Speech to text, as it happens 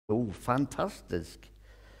Fantastisk.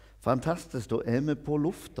 Fantastisk, da er vi på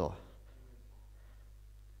lufta.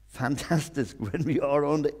 Fantastic when we are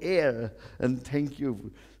on the air. And thank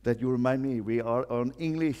you that you remind me we are on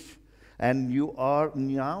English. And you are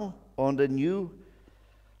now on the new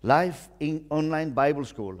live online Bible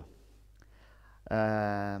school.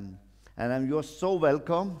 You're so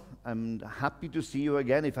welcome. I'm happy to see you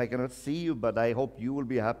again. If I cannot see you, but I hope you will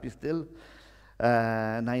be happy still.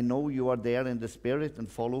 And I know you are there in the spirit and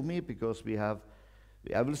follow me, because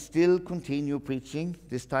I will still continue preaching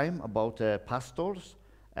this time about pastors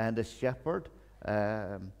and a shepherd,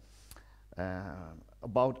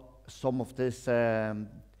 about some of this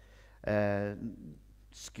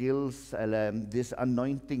skills, this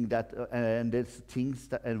anointing that and these things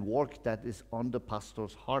and work that is on the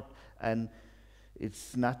pastor's heart, and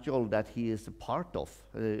it's natural that he is a part of,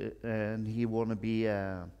 and he want to be.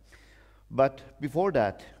 But before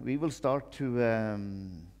that, we will start to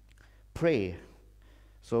pray,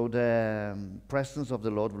 so the presence of the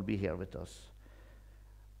Lord will be here with us.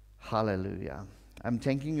 Hallelujah. I'm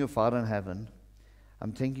thanking you, Father in heaven.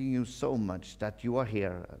 I'm thanking you so much that you are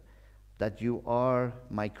here, that you are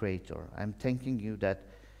my creator. I'm thanking you that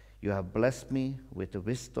you have blessed me with the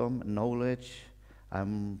wisdom and knowledge.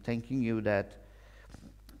 I'm thanking you that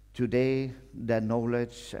today the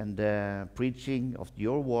knowledge and the preaching of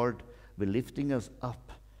your word will lifting us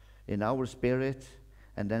up in our spirit,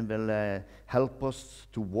 and then will help us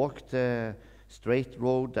to walk the straight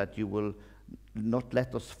road, that you will not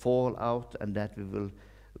let us fall out, and that we will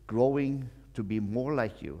growing to be more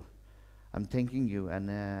like you. I'm thanking you,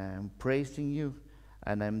 and I'm praising you,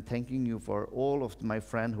 and I'm thanking you for all of my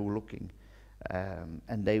friends who are looking,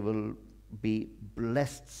 and they will be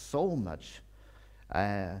blessed so much.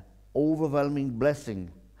 Overwhelming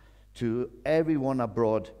blessing to everyone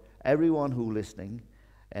abroad, everyone who listening,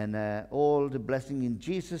 and all the blessing in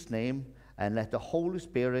Jesus' name, and let the Holy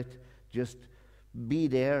Spirit just be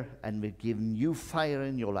there and will give new fire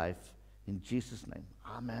in your life. In Jesus' name.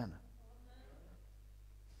 Amen.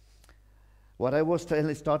 What I was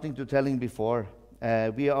starting to telling before,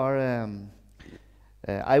 we are,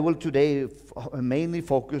 I will today mainly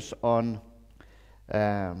focus on,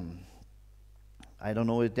 I don't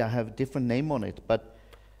know if they have a different name on it, but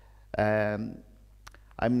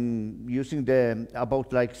I'm using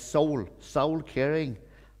about like soul caring,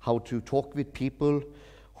 how to talk with people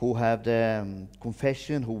who have the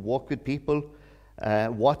confession, who walk with people,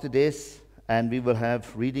 what it is, and we will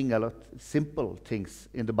have reading a lot simple things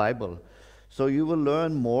in the Bible. So you will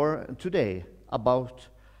learn more today about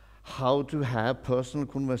how to have personal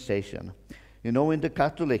conversation. You know, in the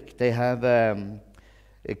Catholic, they have a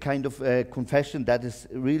kind of confession that is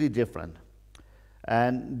really different.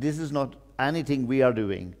 And this is not anything we are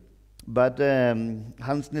doing. But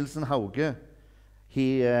Hans Nielsen Hauge,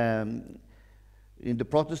 he, in the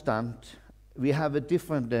Protestant, we have a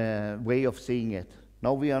different way of seeing it.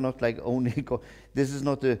 Now we are not like only, this is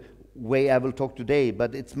not the way I will talk today,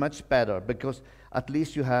 but it's much better, because at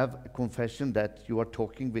least you have a confession that you are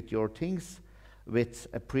talking with your things, with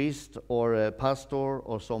a priest or a pastor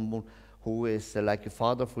or someone who is like a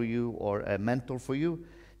father for you or a mentor for you,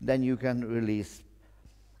 then you can release.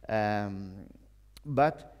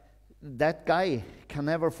 But that guy can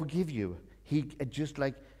never forgive you. He just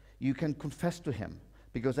like, you can confess to him,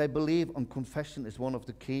 because I believe on confession is one of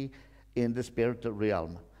the key in the spiritual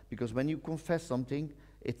realm. Because when you confess something,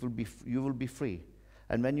 you will be free.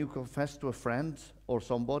 And when you confess to a friend or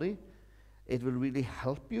somebody, it will really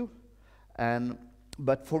help you.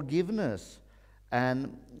 But forgiveness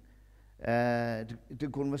and the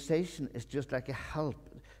conversation is just like a help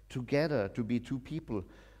together to be two people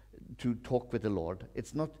to talk with the Lord.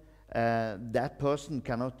 It's not that person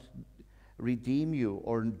cannot redeem you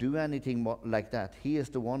or do anything like that. He is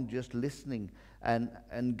the one just listening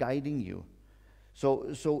and guiding you.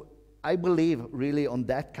 So I believe really on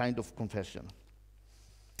that kind of confession.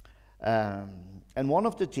 And one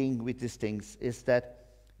of the things with these things is that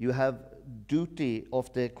you have duty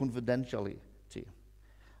of the confidentiality.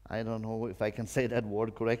 I don't know if I can say that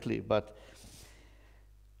word correctly, but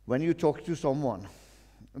when you talk to someone,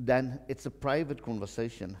 then it's a private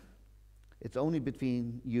conversation. It's only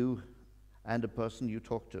between you and the person you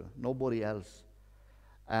talk to, nobody else.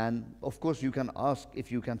 And of course you can ask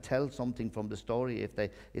if you can tell something from the story, if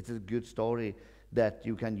it's a good story that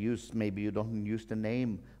you can use. Maybe you don't use the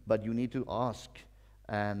name, but you need to ask.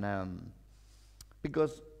 And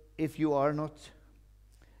because if you're not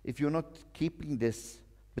keeping this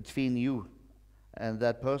between you and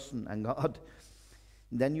that person and God,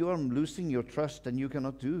 then you are losing your trust, and you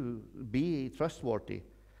cannot be trustworthy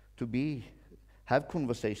to have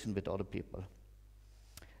conversation with other people.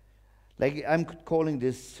 Like I'm calling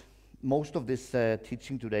this, most of this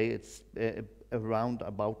teaching today, it's around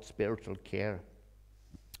about spiritual care.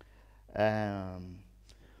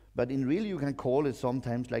 But in real, you can call it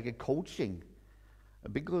sometimes like a coaching,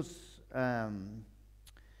 because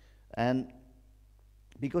and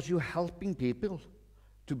because you're helping people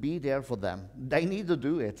to be there for them. They need to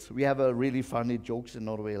do it. We have a really funny jokes in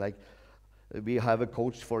Norway, like we have a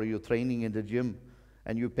coach for your training in the gym,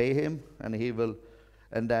 and you pay him, and he will,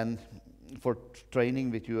 and then for training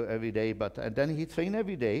with you every day. And then he train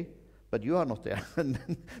every day, but you are not there.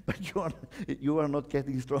 But you are not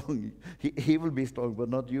getting strong. He will be strong, but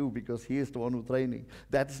not you, because he is the one who's training.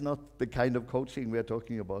 That's not the kind of coaching we are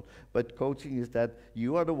talking about. But coaching is that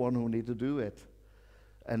you are the one who need to do it.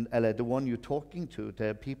 And the one you're talking to,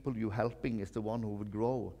 the people you're helping, is the one who would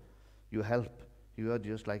grow. You help. You are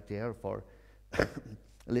just like there for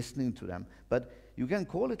listening to them. But you can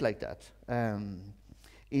call it like that.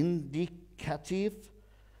 Indicative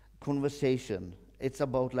conversation. It's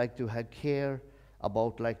about like to have care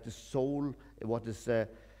about like the soul, what is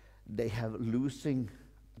they have losing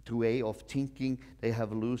the way of thinking, they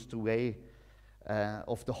have lost the way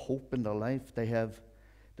of the hope in their life.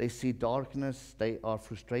 They see darkness, they are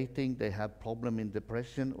frustrating, they have problem in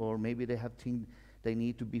depression, or maybe they have things they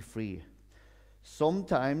need to be free.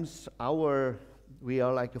 Sometimes we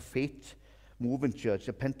are like a faith movement church,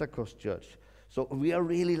 a Pentecost church. So we are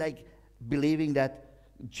really like believing that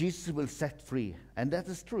Jesus will set free, and that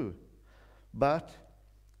is true. But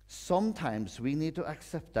sometimes we need to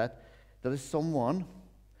accept that there is someone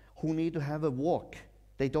who need to have a walk.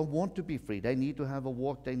 They don't want to be free. They need to have a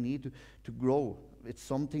walk. They need to grow. It's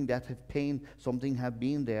something that have pain, something have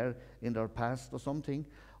been there in their past or something,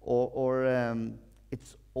 or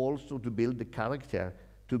it's also to build the character,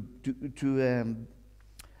 to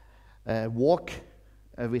walk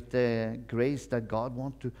with the grace that God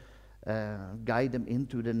wants to guide them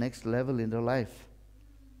into the next level in their life.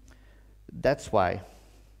 That's why.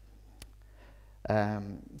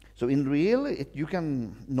 So in real, you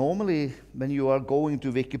can normally, when you are going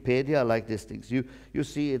to Wikipedia like these things, you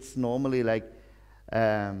see it's normally like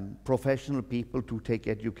professional people to take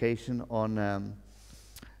education on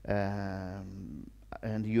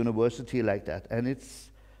and university like that, and it's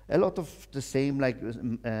a lot of the same like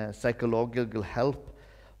psychological help,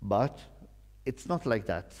 but it's not like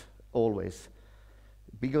that always,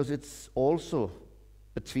 because it's also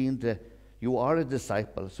between you are a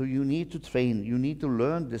disciple, so you need to train, you need to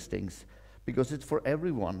learn these things, because it's for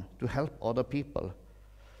everyone to help other people.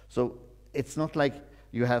 So it's not like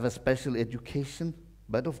you have a special education,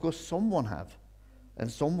 but of course someone have,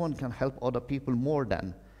 and someone can help other people more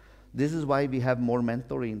than. This is why we have more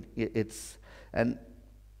mentoring. It's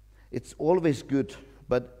always good,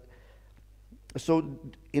 but so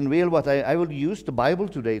in real, what I will use the Bible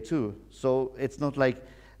today too. So it's not like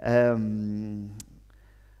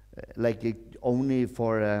only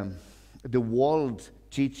for the world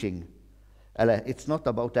teaching. It's not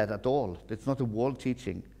about that at all. It's not a world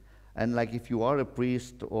teaching. And like if you are a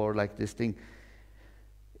priest or like this thing,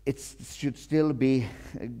 it should still be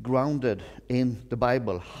grounded in the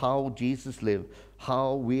Bible, how Jesus lived,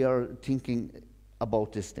 how we are thinking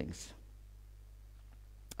about these things.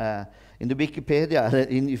 In the Wikipedia,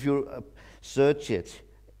 if you search it,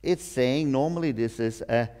 it's saying normally this is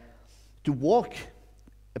to walk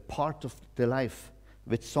a part of the life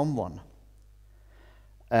with someone,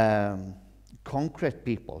 concrete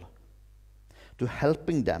people, to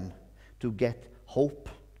helping them to get hope,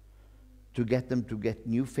 to get them to get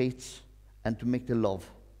new faiths, and to make the love.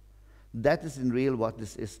 That is in real what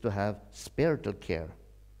this is, to have spiritual care,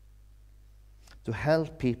 to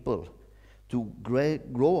help people to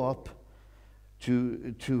grow up,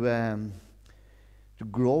 to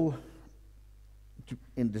grow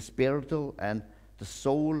in the spiritual and the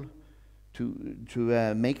soul,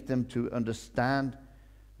 to make them to understand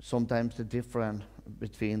sometimes the difference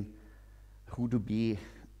between who to be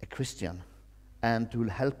a Christian, and to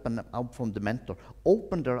help them out from the mentor,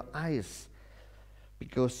 open their eyes,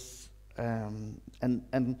 because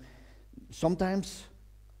and sometimes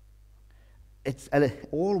it's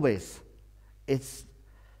always it's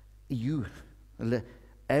you,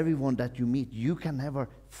 everyone that you meet. You can never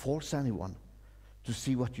force anyone to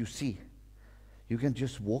see what you see. You can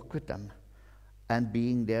just walk with them, and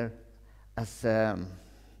being there as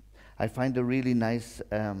I find a really nice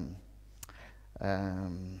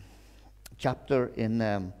chapter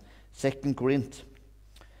in 2 Corinthians.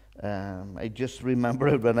 I just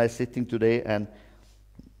remembered when I was sitting today, and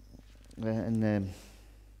in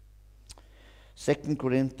 2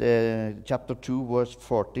 Corinthians chapter 2 verse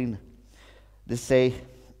 14, they say,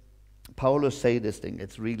 Paulus say this thing.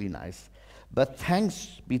 It's really nice. But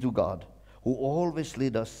thanks be to God, who always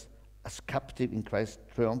lead us as captive in Christ's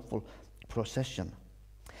triumphal procession,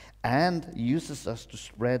 and uses us to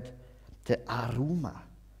spread the aroma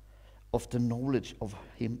of the knowledge of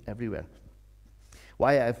him everywhere.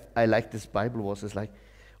 Why I like this Bible verse is like,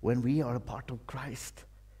 when we are a part of Christ,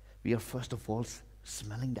 we are first of all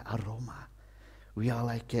smelling the aroma. We are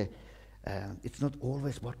like, it's not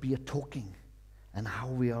always what we are talking and how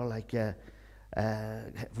we are like a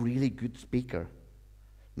really good speaker.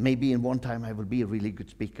 Maybe in one time I will be a really good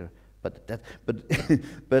speaker, but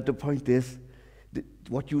but the point is,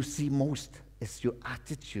 what you see most is your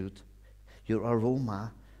attitude, your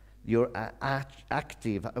aroma, your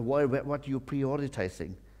active, what you're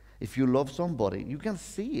prioritizing. If you love somebody, you can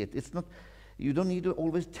see it. It's not, you don't need to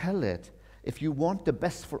always tell it. If you want the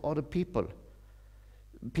best for other people,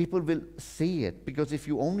 people will see it. Because if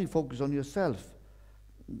you only focus on yourself,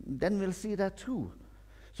 then we'll see that too.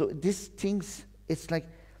 So these things, it's like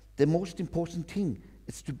the most important thing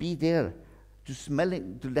is to be there, to smell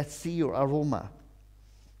it, to let's see your aroma.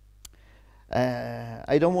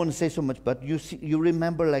 I don't want to say so much, but you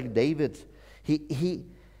remember like David, he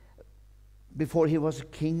before he was a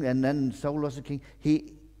king and then Saul was a king,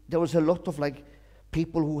 there was a lot of like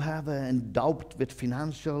people who have endowed with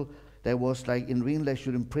financial. There was like in real life,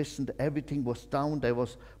 you're imprisoned, everything was down, they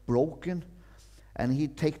was broken, and he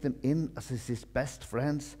take them in as his best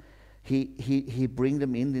friends. He bring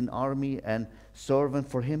them in army and servant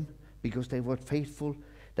for him because they were faithful.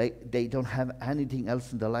 They don't have anything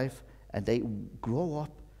else in their life, and they grow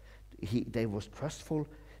up. They was trustful.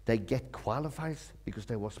 They get qualified because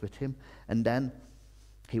they was with him, and then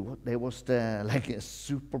they was like a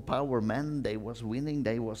superpower man. They was winning.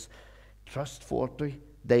 They was trustworthy.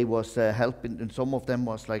 They was helping, and some of them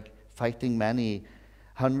was like fighting many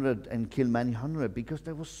hundred and kill many hundred because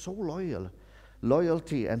they was so loyal.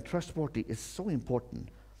 Loyalty and trustworthy is so important.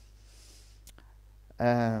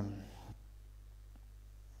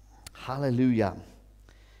 Hallelujah.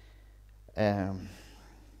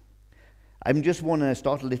 I just want to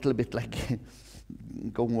start a little bit like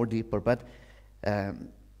go more deeper, but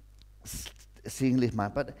seeing this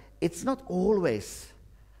man. But it's not always.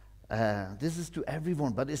 This is to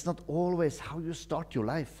everyone, but it's not always how you start your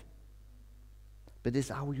life, but it's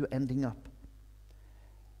how you're ending up.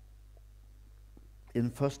 In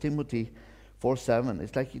 1 Timothy 4:7,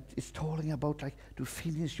 it's like it's talking about like to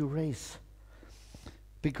finish your race,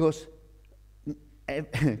 because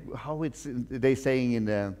how it's they saying in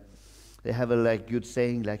the, they have a like good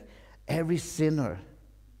saying like every sinner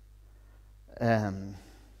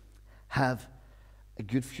have a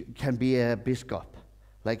good can be a bishop,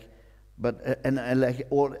 like, but and like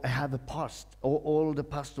all have a past, all the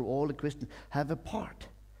pastor, all the Christians have a part.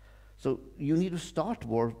 So you need to start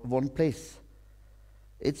one place.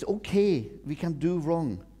 It's okay, we can do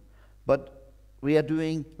wrong, but we are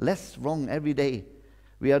doing less wrong every day.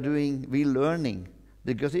 We learning.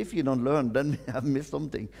 Because if you don't learn, then we have missed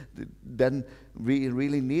something. Then we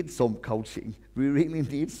really need some coaching. We really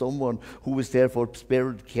need someone who is there for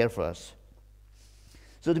spirit care for us.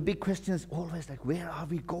 So the big question is always like, where are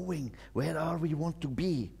we going? Where are we want to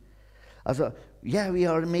be? Also, yeah, we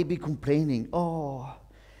are maybe complaining. Oh,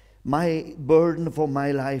 my burden for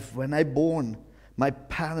my life. When I born, my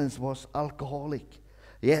parents was alcoholic.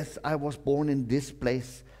 Yes, I was born in this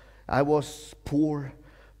place. I was poor.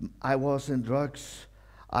 I was in drugs.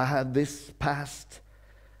 I have this past.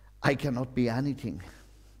 I cannot be anything,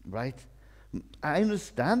 right? I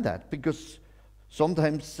understand that because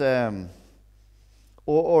sometimes,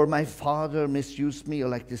 or my father misused me or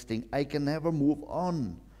like this thing. I can never move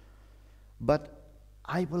on. But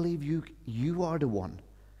I believe you are the one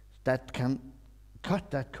that can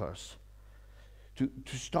cut that curse.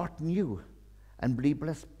 To start new and be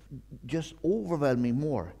blessed, just overwhelming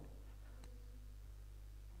more.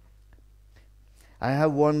 I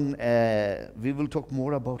have one, we will talk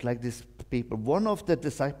more about like this people. One of the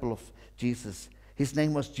disciples of Jesus, his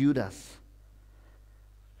name was Judas.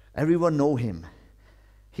 Everyone know him.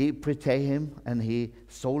 He betrayed him and he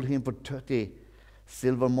sold him for 30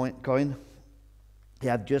 silver coin. He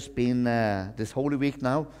have just been this Holy Week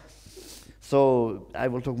now. So I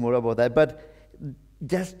will talk more about that. But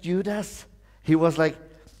just Judas, he was like,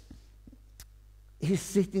 he's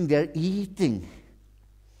sitting there eating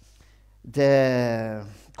the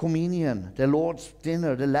communion, the Lord's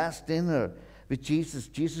dinner, the last dinner with Jesus.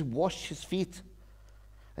 Jesus washed his feet.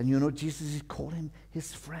 And you know, Jesus is calling him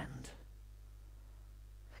his friend.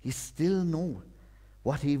 He still know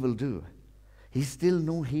what he will do. He still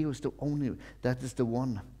know he was the only, that is the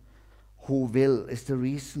one who is the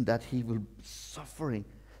reason that he will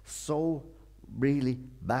so really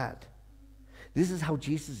bad. This is how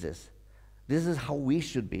Jesus is. This is how we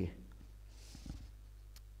should be.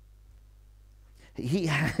 He,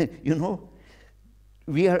 you know,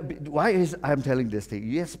 we are. Why is I'm telling this thing?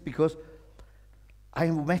 Yes, because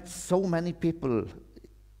I met so many people.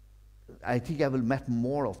 I think I will met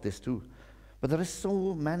more of this too. But there are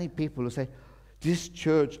so many people who say, this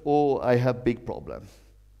church, oh, I have big problem.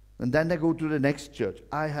 And then they go to the next church,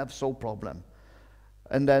 I have so problem.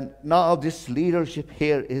 And then now this leadership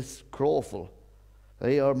here is cruel.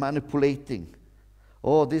 They are manipulating.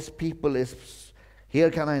 Oh, this people is,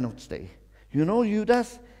 here can I not stay. You know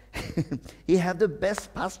Judas? He had the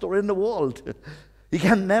best pastor in the world. He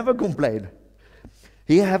can never complain.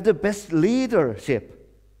 He have the best leadership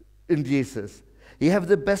in Jesus. He have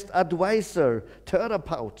the best advisor,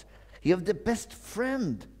 therapist. He have the best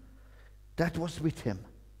friend that was with him.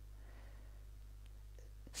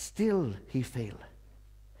 Still he failed.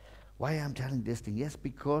 Why I'm telling this thing? Yes,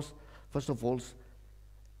 because first of all,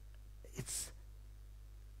 it's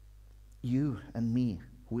you and me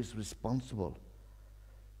who is responsible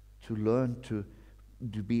to learn to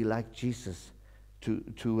be like Jesus,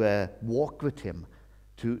 to walk with him,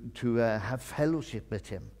 to have fellowship with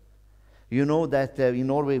him. You know that in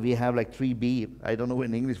Norway we have like 3B. I don't know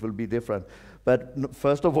in English will be different. But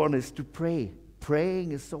first of all is to pray.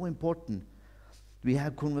 Praying is so important. We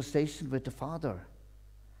have conversation with the Father.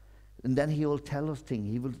 And then he will tell us things.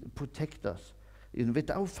 He will protect us.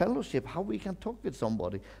 Without fellowship, how we can talk with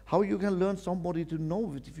somebody? How you can learn somebody to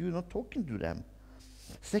know if you're not talking to them?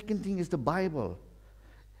 Second thing is the Bible.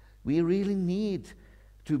 We really need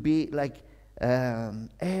to be like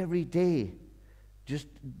every day just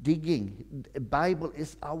digging. The Bible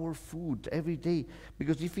is our food every day.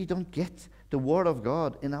 Because if we don't get the Word of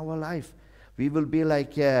God in our life, we will be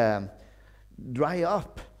like dry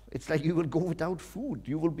up. It's like you will go without food.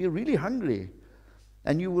 You will be really hungry.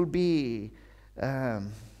 And you will be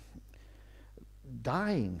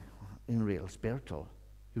dying in real spiritual.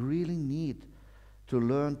 You really need to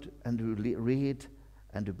learn and to read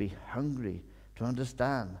and to be hungry, to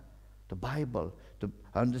understand the Bible, to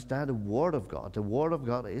understand the Word of God. The Word of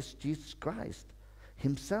God is Jesus Christ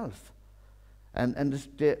himself. And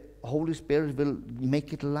the Holy Spirit will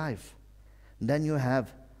make it alive. And then you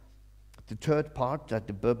have the third part, that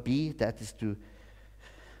the B, that is to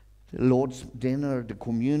the Lord's dinner, the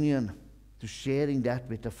communion, to sharing that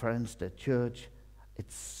with the friends, the church.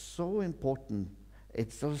 It's so important.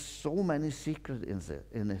 There's so many secrets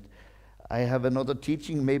in it. I have another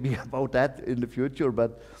teaching maybe about that in the future,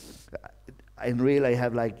 but in real I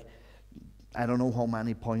have like, I don't know how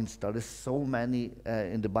many points. There is so many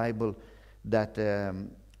in the Bible that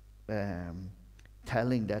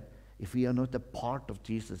telling that if we are not a part of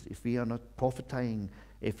Jesus, if we are not prophesying,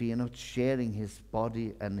 if we are not sharing his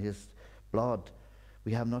body and his blood,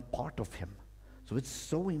 we have not part of him. So it's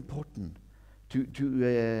so important to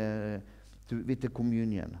with the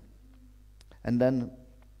communion. And then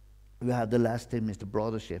we have the last thing is the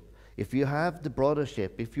brothership. If you have the brothership,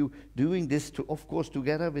 if you doing this of course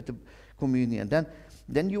together with the communion,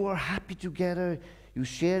 then you are happy together. You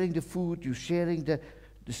sharing the food, you sharing the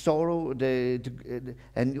sorrow,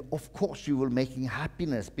 and of course you will making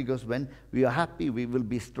happiness, because when we are happy we will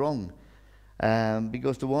be strong.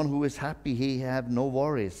 Because the one who is happy, he have no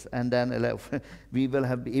worries, and then we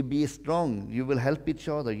will be strong. You will help each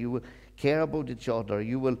other. You will care about each other.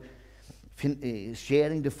 You will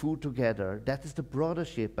sharing the food together. That is the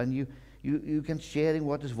brothership, and you can sharing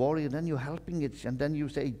what is worry, and then you're helping it, and then you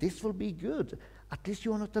say this will be good. At least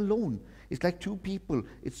you are not alone. It's like two people.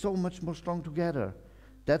 It's so much more strong together.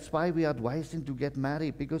 That's why we are advising to get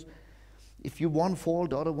married, because if you one fall,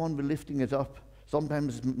 the other one will lifting it up.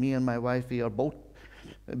 Sometimes me and my wife, we are both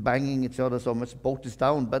banging each other so much, both is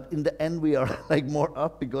down. But in the end, we are like more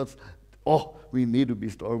up, because, we need to be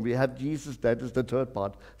strong. We have Jesus, that is the third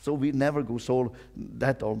part. So we never go so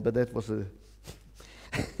that down, but that was a...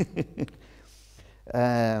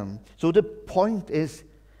 so the point is,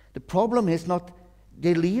 the problem is not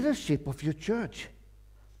the leadership of your church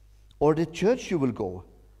or the church you will go.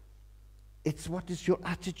 It's what is your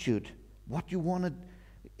attitude, what you want to,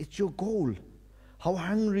 it's your goal. How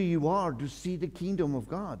hungry you are to see the kingdom of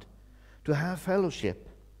God, to have fellowship.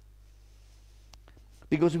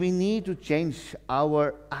 Because we need to change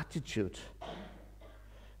our attitude.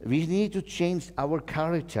 We need to change our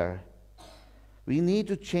character. We need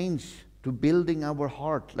to change to building our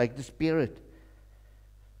heart like the Spirit.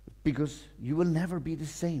 Because you will never be the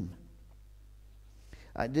same.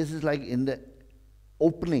 This is like in the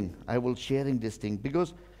opening, I will sharing this thing.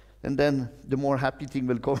 Because, and then the more happy thing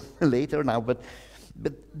will come later now. But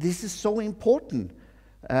this is so important.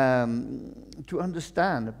 to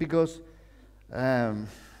understand, because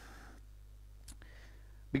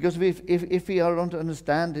if we are not to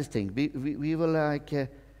understand this thing, we will like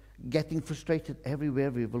getting frustrated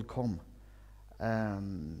everywhere we will come.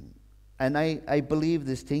 And I believe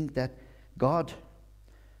this thing that God,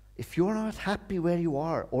 if you're not happy where you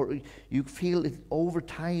are, or you feel it over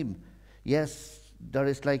time, yes, there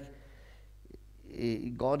is like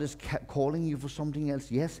God is calling you for something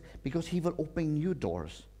else, yes, because He will open new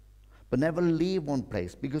doors, but never leave one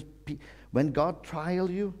place. Because when God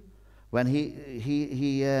trial you, when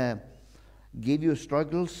He give you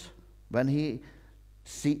struggles, when He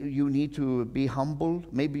see you need to be humble,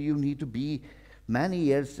 maybe you need to be many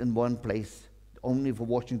years in one place only for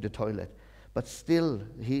washing the toilet, but still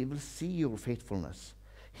He will see your faithfulness.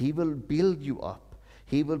 He will build you up.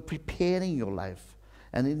 He will preparing your life,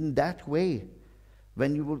 and in that way,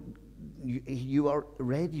 when you are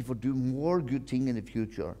ready for do more good thing in the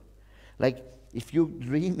future. Like if your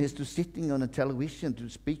dream is to sitting on a television to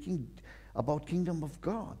speaking about kingdom of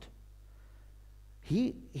God,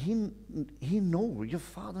 He know, your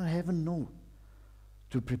Father in heaven know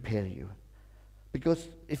to prepare you. Because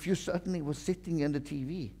if you certainly was sitting in the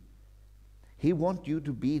TV, He want you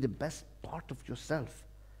to be the best part of yourself.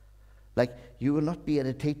 Like you will not be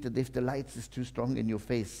irritated if the lights is too strong in your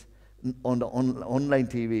face on the online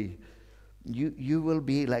TV. You will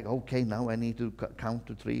be like, okay, now I need to count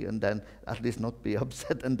to 3, and then at least not be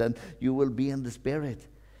upset, and then you will be in the spirit.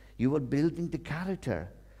 You are building the character,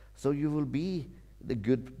 so you will be the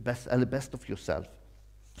best of yourself.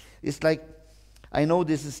 It's like, I know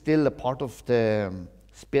this is still a part of the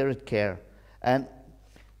spirit care, and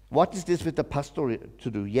what is this with the pastor to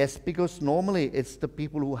do? Yes, because normally it's the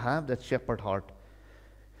people who have that shepherd heart.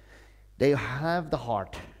 They have the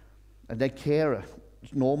heart, and they care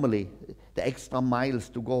normally the extra miles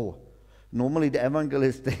to go. Normally the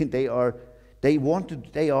evangelists, they are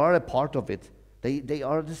a part of it.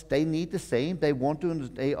 They need the same. They want to.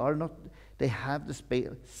 They have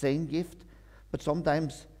the same gift, but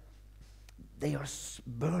sometimes they are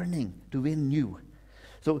burning to win new.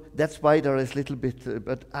 So that's why there is a little bit.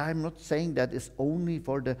 But I'm not saying that it's only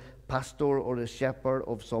for the pastor or the shepherd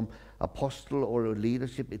of some apostle or a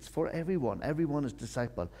leadership. It's for everyone. Everyone is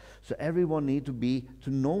disciple. So everyone need to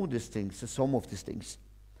know these things, some of these things.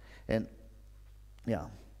 And yeah,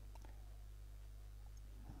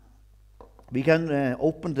 we can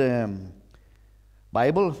open the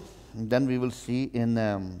Bible, and then we will see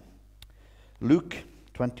in Luke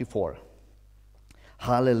 24.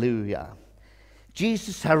 Hallelujah.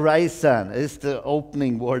 Jesus has risen is the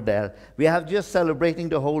opening word there. We have just celebrating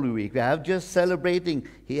the Holy Week. We have just celebrating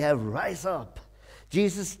He have rise up.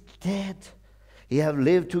 Jesus dead. He have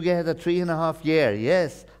lived together 3.5 years.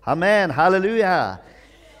 Yes. Amen. Hallelujah.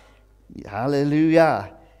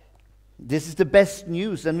 Hallelujah. This is the best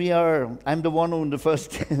news, and I'm the one on the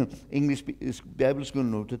first English Bible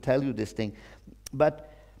school to tell you this thing.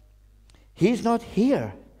 But He's not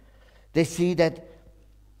here. They see that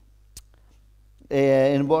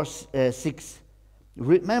in verse 6,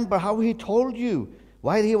 remember how He told you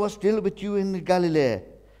while He was still with you in Galilee,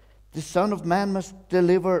 the Son of Man must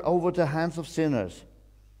deliver over the hands of sinners,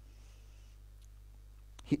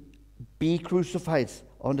 be crucified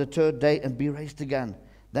on the 3rd day and be raised again.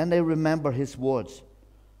 Then they remember His words.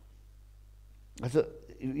 So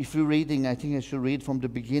if you're reading, I think I should read from the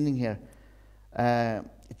beginning here.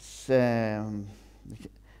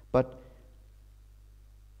 But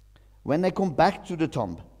when they come back to the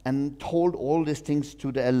tomb and told all these things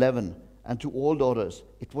to the 11 and to all the others,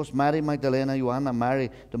 it was Mary Magdalene, Joanna, Mary,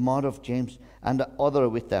 the mother of James, and the other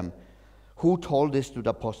with them, who told this to the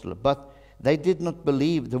apostle. But they did not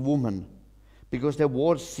believe the woman, because their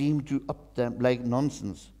words seemed to up them like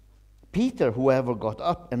nonsense. Peter, however, got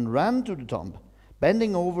up and ran to the tomb.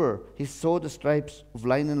 Bending over, he saw the stripes of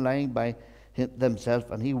linen lying by themselves,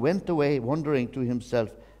 and he went away wondering to himself,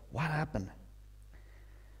 what happened?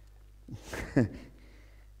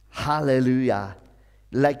 Hallelujah.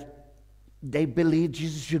 Like they believed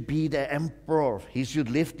Jesus should be the emperor. He should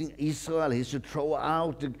lift in Israel. He should throw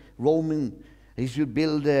out the Roman. He should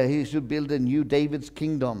build a new David's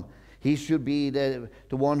kingdom. He should be the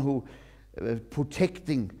one who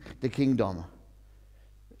protecting the kingdom.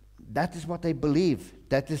 That is what they believe.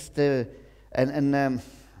 That is the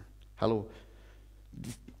hello.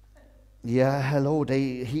 Yeah, hello.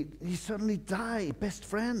 He suddenly died. Best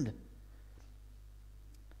friend.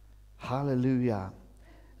 Hallelujah.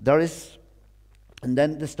 There is, and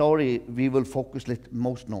then the story we will focus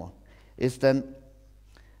most on is then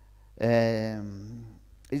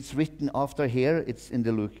it's written after here. It's in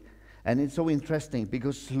the Luke, and it's so interesting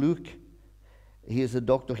because Luke He is a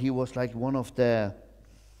doctor. He was like one of the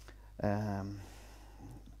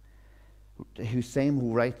Hussein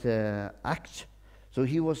who write Acts. So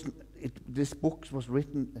he was. This book was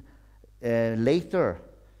written later.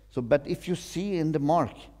 So, but if you see in the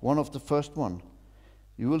Mark, one of the first one,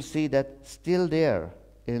 you will see that still there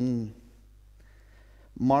in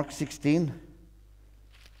Mark 16.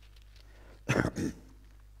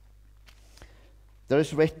 There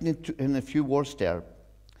is written in a few words there.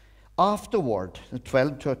 Afterward,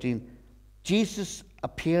 12:13, Jesus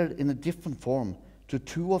appeared in a different form to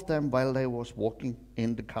two of them while they was walking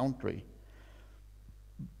in the country.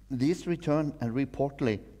 These returned and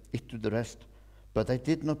reported it to the rest, but they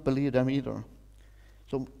did not believe them either.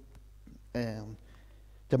 So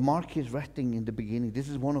the Mark is writing in the beginning. This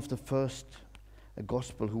is one of the first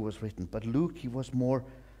gospel who was written. But Luke, he was more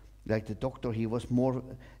like the doctor. He was more.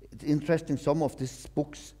 It's interesting. Some of these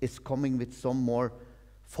books is coming with some more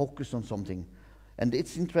focus on something, and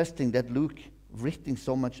it's interesting that Luke written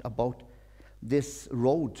so much about this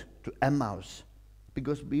road to Emmaus,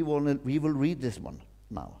 because we will read this one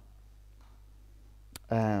now.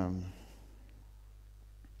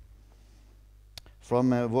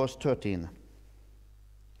 From verse 13.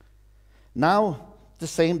 Now the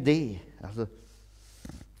same day,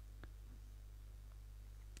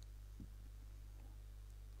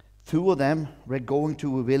 two of them were going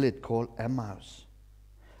to a village called Emmaus,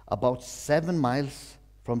 about 7 miles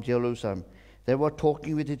from Jerusalem. They were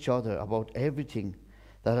talking with each other about everything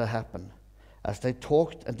that had happened. As they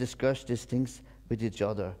talked and discussed these things with each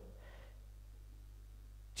other,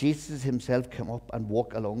 Jesus himself came up and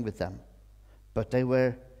walked along with them, but they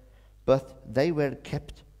were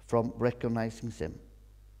kept from recognizing him.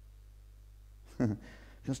 You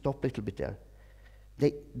can stop a little bit there.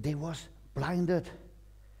 They was blinded.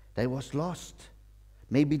 They was lost.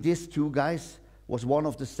 Maybe these two guys was one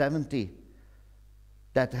of the 70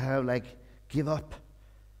 that have give up.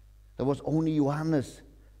 There was only Johannes,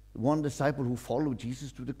 one disciple who followed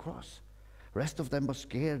Jesus to the cross. Rest of them were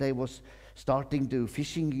scared. They was starting to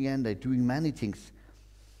fishing again. They're doing many things.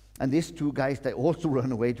 And these two guys, they also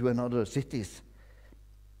run away to another cities.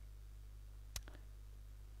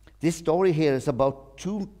 This story here is about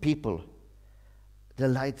two people. The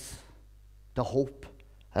lights, the hope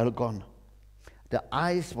had gone. The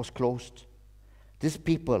eyes was closed. This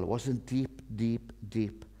people was in deep, deep,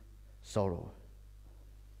 deep sorrow.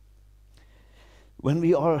 When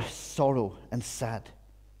we are sorrow and sad,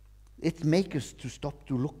 it makes us to stop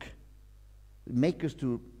to look. It makes us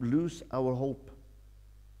to lose our hope.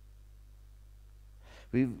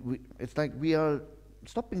 It's like we are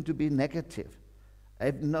stopping to be negative. I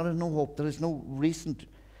have no hope. There is no reason.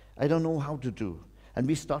 I don't know how to do. And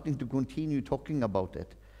we're starting to continue talking about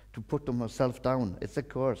it, to put ourselves down. It's a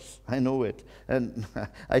curse. I know it. And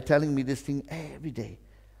I'm telling me this thing every day.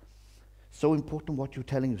 So important what you're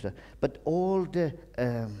telling yourself. But all the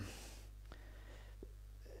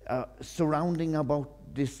surrounding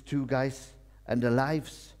about these two guys and their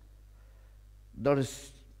lives, there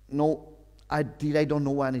is no, I don't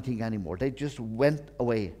know anything anymore. They just went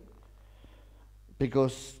away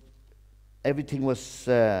because everything was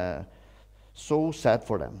so sad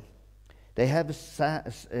for them. They have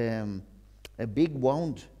a big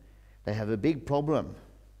wound. They have a big problem.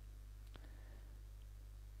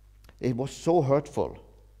 It was so hurtful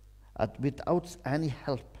that without any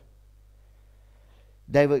help,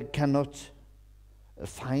 they cannot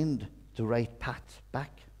find the right path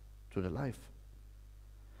back to the life.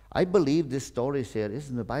 I believe this story here is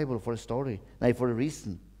in the Bible for a story, for a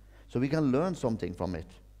reason, so we can learn something from it.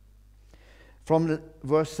 From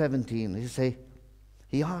verse 17,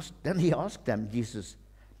 he asked them, Jesus.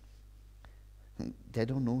 They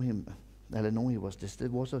don't know him. They know he was this.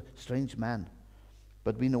 It was a strange man,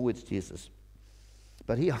 but we know it's Jesus.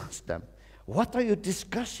 But he asked them, what are you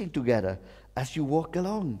discussing together as you walk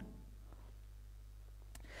along?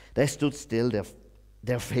 They stood still,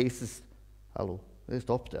 their faces, they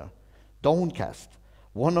stopped there, downcast.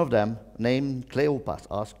 One of them, named Cleopas,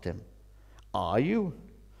 asked him, are you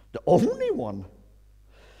the only one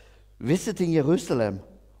visiting Jerusalem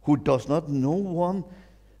who does not know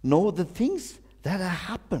the things that have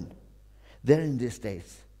happened there in these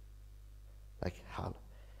days?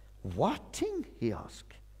 What thing? He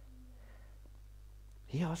asked.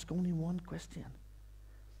 He asked only one question.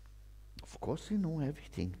 Of course he know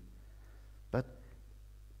everything, but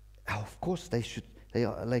of course they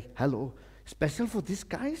are hello, special for these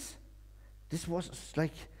guys. This was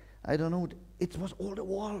I don't know, it was all the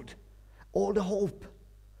world, all the hope.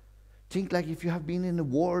 Think if you have been in a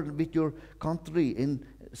war with your country in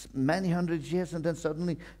many hundred years, and then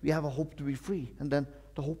suddenly we have a hope to be free, and then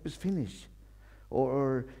the hope is finished.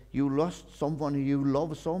 or you lost someone you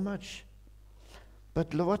love so much.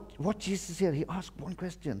 But what Jesus here, he asked one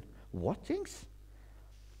question. What things?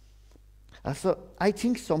 So I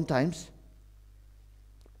think sometimes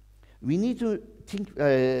we need to think,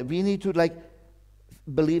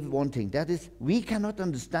 believe one thing. That is, we cannot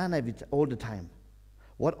understand it all the time.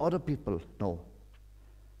 What other people know.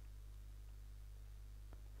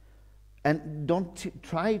 And don't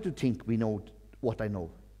try to think we know what I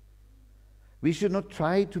know. We should not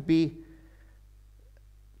try to be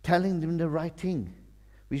telling them the right thing.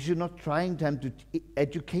 We should not trying them to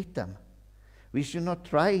educate them. We should not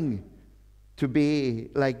trying to be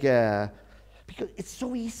like, because it's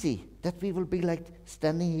so easy that we will be like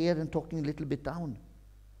standing here and talking a little bit down,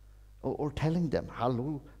 or telling them,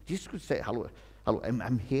 hello. Jesus could say, hello,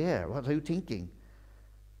 I'm here. What are you thinking?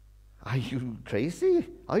 Are you crazy?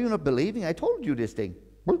 Are you not believing? I told you this thing.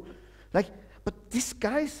 Like, but these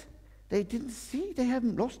guys, they didn't see. They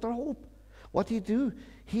haven't lost their hope. What he do?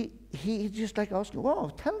 He just like asking, "Oh,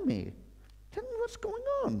 tell me what's going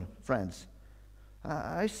on, friends.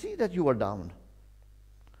 I see that you are down."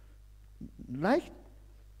 Like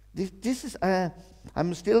this is.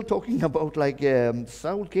 I'm still talking about like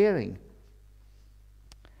soul caring.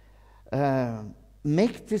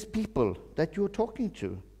 Make these people that you're talking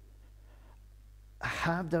to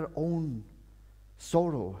have their own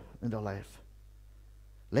sorrow in their life.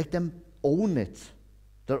 Let them own it,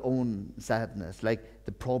 their own sadness, like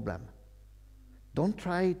the problem. Don't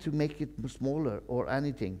try to make it smaller or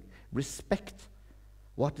anything. Respect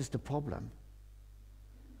what is the problem.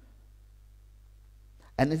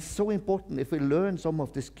 And it's so important if we learn some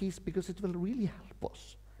of these keys, because it will really help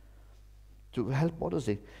us to help others.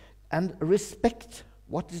 And respect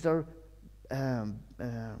what is their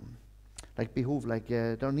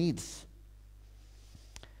their needs.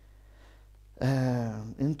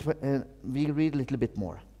 We read a little bit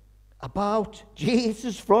more about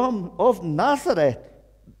Jesus of Nazareth.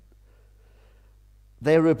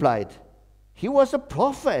 They replied, "He was a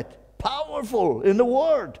prophet, powerful in the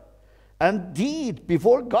word and deed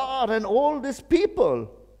before God and all these people."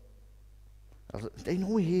 They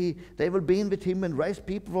know they will be in with him and raise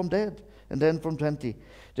people from dead. And then from 20,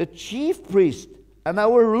 "The chief priest and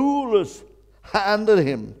our rulers handed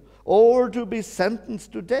him over to be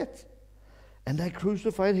sentenced to death, and they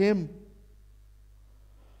crucified him."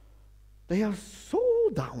 They are so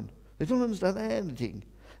down. They don't understand anything.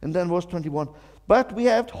 And then verse 21, "But we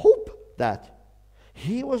have hope that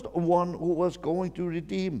he was the one who was going to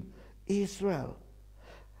redeem Israel.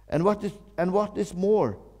 And what is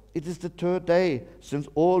more, it is the third day since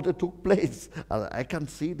all that took place." I can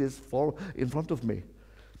see this fall in front of me.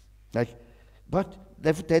 But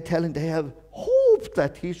they're telling they have hope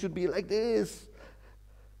that he should be like this.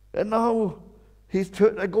 And now he's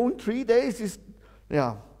going 3 days.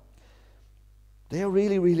 They are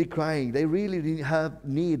really, really crying. They really have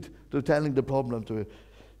need to telling the problem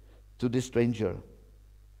to this stranger.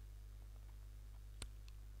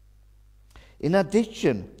 In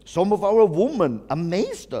addition, some of our women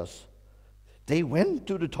amazed us. They went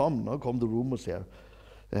to the tomb. Now come the rumors here.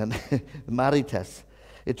 And Marites.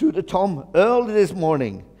 To the tomb early this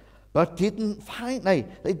morning, but they didn't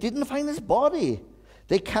find his body.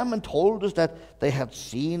 They came and told us that they had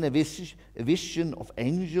seen a vision of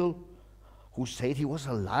angel who said he was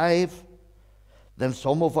alive. Then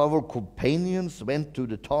some of our companions went to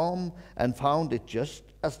the tomb and found it just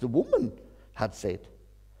as the woman had said.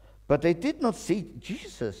 But they did not see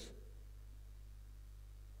Jesus.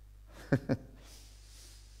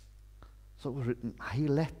 So he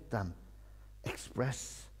let them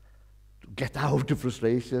express, to get out the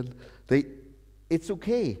frustration. It's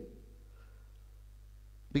okay,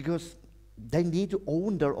 because they need to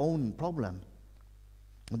own their own problem.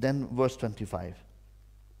 And then verse 25.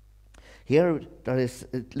 Here there is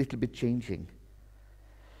a little bit changing,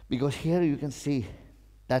 because here you can see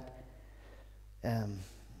that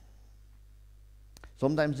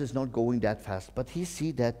sometimes it's not going that fast, but he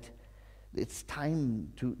see that it's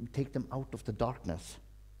time to take them out of the darkness.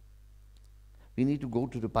 We need to go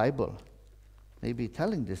to the Bible, maybe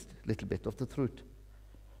telling this little bit of the truth.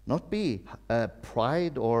 Not be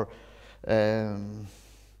pride or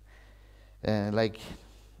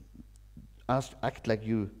act like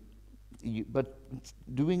you, but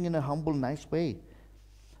doing in a humble, nice way.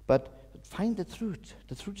 But find the truth.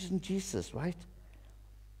 The truth is in Jesus, right?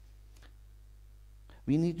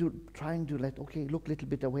 We need to look a little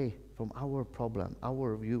bit away from our problem,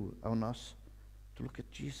 our view on us, to look at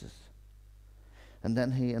Jesus. And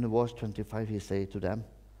then he, in verse 25, he say to them,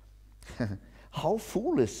 "How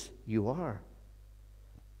foolish you are,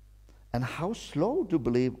 and how slow to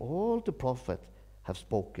believe all the prophets have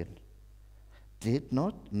spoken. Did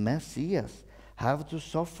not Messiah have to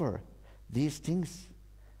suffer these things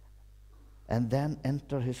and then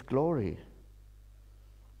enter his glory?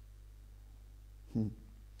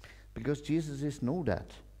 Because Jesus is know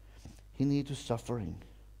that. He needs suffering.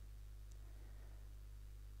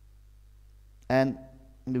 And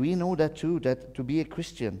we know that too, that to be a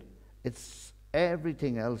Christian, it's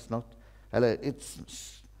everything else, not,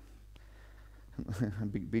 it's,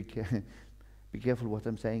 be careful what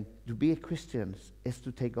I'm saying. To be a Christian is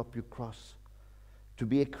to take up your cross. To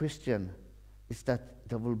be a Christian is that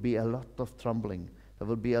there will be a lot of trembling. There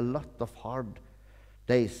will be a lot of hard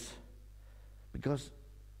days. Because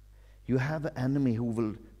you have an enemy who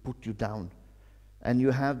will put you down. And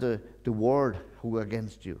you have the world who are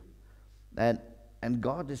against you. And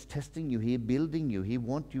God is testing you. He is building you. He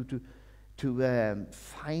wants you to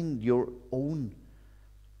find your own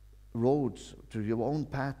roads, to your own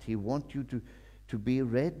path. He wants you to be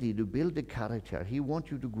ready, to build a character. He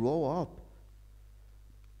wants you to grow up.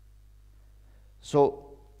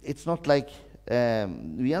 So it's not like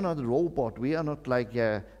we are not a robot. We are not like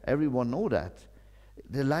everyone know that.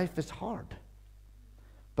 The life is hard.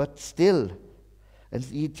 But still,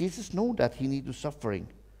 and Jesus know that he needs suffering.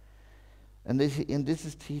 And this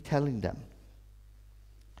is he telling them.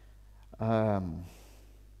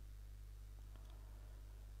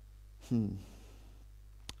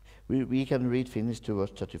 We can read finish to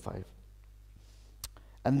verse 35.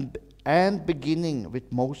 And beginning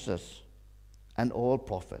with Moses and all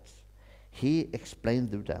prophets, he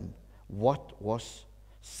explained to them what was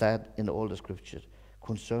said in all the scriptures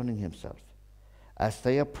concerning himself. As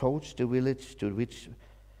they approached the village to which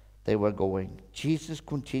they were going, Jesus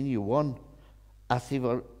continued on as he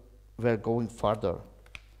were going further.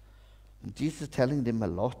 Jesus telling them a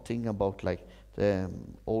lot thing about like the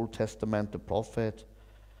Old Testament, the prophet,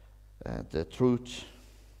 the truth.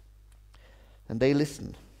 And they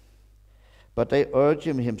listened. But they urged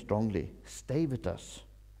him strongly, stay with us.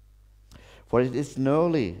 For it is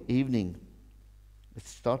nearly evening.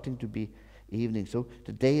 It's starting to be evening. So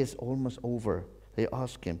the day is almost over. They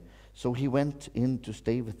asked him. So he went in to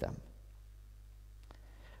stay with them.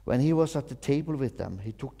 When he was at the table with them,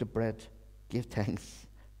 he took the bread, gave thanks,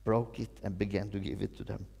 broke it, and began to give it to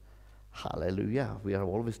them. Hallelujah. We are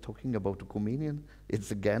always talking about the communion.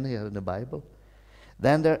 It's again here in the Bible.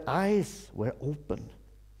 Then their eyes were open,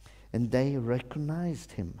 and they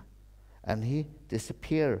recognized him, and he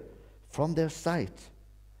disappeared from their sight.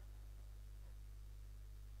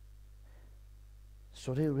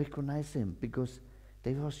 So they recognized him because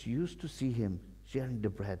they was used to see him sharing the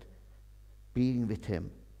bread, being with him.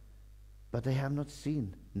 But they have not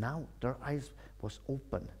seen. Now their eyes was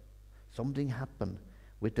open. Something happened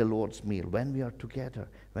with the Lord's meal. When we are together,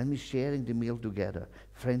 when we're sharing the meal together,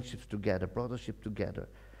 friendships together, brothership together.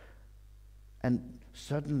 And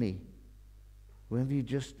suddenly, when we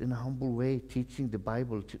just in a humble way teaching the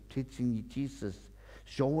Bible, teaching Jesus,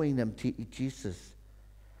 showing them Jesus,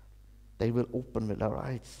 they will open with their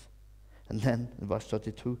eyes. And then in verse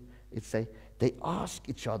 32, it says, they ask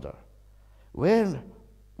each other, were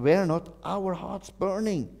not our hearts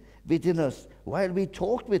burning within us while we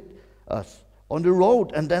talked with us on the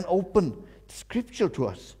road, and then open the scripture to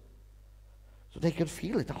us? So they could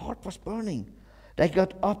feel it. The heart was burning. They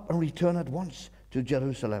got up and returned at once to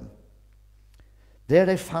Jerusalem. There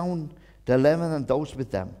they found the 11 and those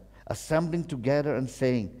with them, assembling together and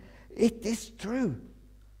saying, it is true.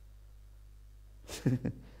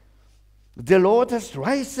 The Lord has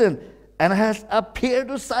risen and has appeared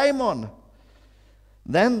to Simon.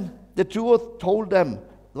 Then the two told them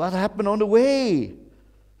what happened on the way.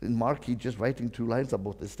 In Mark, he's just writing 2 lines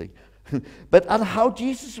about this thing. But and how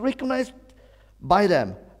Jesus recognized by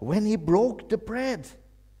them when he broke the bread.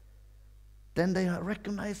 Then they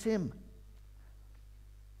recognized him.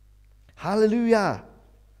 Hallelujah.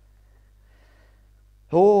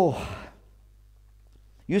 Oh,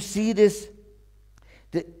 you see this?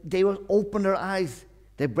 They will open their eyes.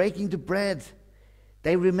 They're breaking the bread.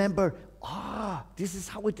 They remember, this is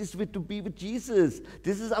how it is to be with Jesus.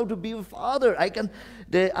 This is how to be with Father.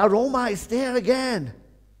 The aroma is there again.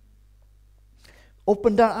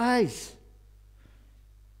 Open their eyes.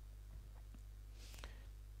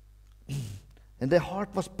 And their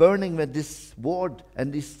heart was burning when this word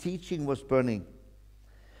and this teaching was burning.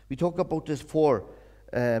 We talk about this 4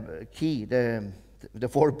 key, the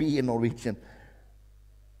 4B in Norwegian.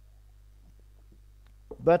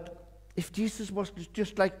 But if Jesus was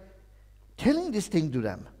just like telling this thing to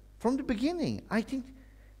them from the beginning, I think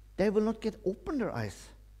they will not get open their eyes.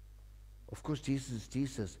 Of course, Jesus is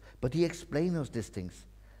Jesus, but he explains us these things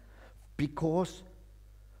because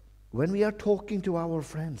when we are talking to our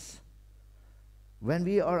friends, when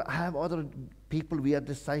we have other people we are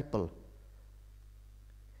disciple,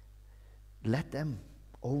 let them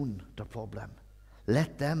own the problem.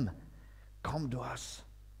 Let them come to us.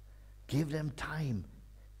 Give them time,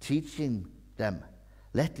 teaching them.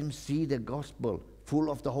 Let them see the gospel full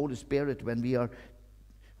of the Holy Spirit when we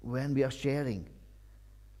are sharing.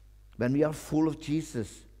 When we are full of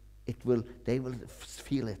Jesus, they will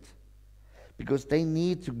feel it. Because they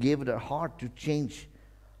need to give their heart to change,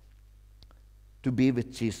 to be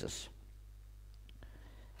with Jesus.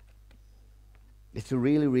 It's a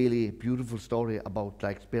really, really beautiful story about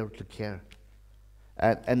like spiritual care.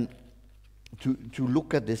 And to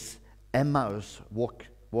look at this Emmaus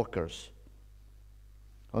walkers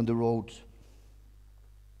on the road.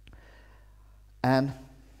 But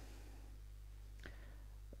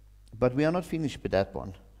we are not finished with that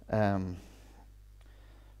one.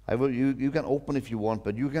 You can open if you want,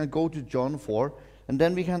 but you can go to John 4, and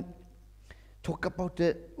then we can talk about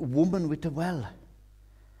the woman with the well.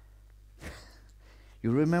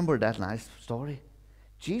 You remember that nice story?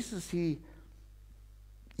 Jesus, he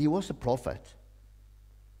was a prophet.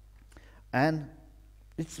 And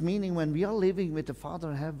it's meaning when we are living with the Father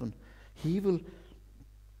in heaven, he will,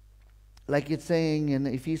 like it's saying in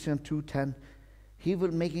Ephesians 2:10, he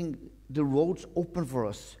will making the roads open for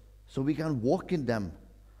us so we can walk in them.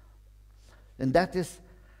 And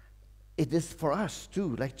it is for us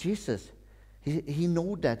too, like Jesus. He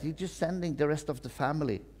knows that. He's just sending the rest of the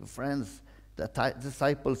family, the friends, the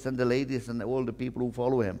disciples and the ladies and all the people who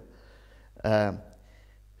follow him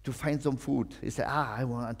to find some food. He said,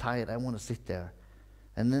 I'm tired, I want to sit there.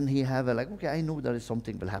 And then he have okay, I know there is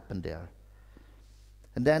something will happen there.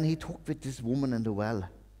 And then he talked with this woman in the well.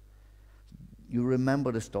 You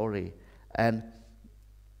remember the story. And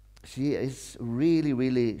she is really,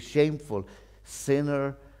 really shameful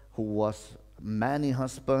sinner who was many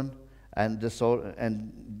husband, and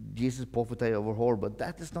Jesus prophesied over her. But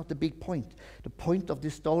that is not the big point. The point of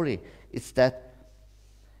this story is that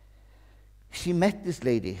she met this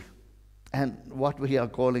lady, and what we are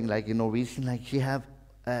calling like in Norwegian, like she have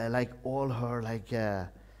like all her like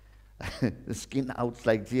the skin out,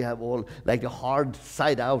 like she have all like the hard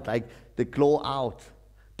side out, like the claw out.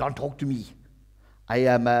 Don't talk to me. I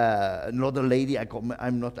am another lady.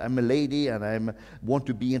 I'm a lady, and I want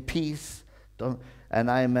to be in peace. And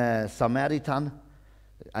I'm a Samaritan,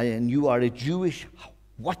 and you are a Jewish.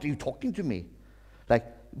 What are you talking to me? Like,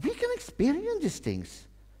 we can experience these things.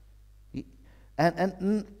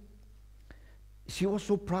 And she was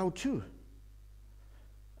so proud too.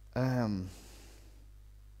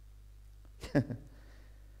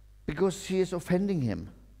 Because she is offending him.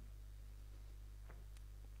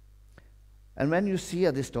 And when you see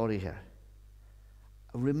this story here,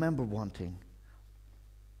 remember one thing.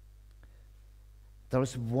 There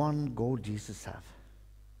is one goal Jesus have.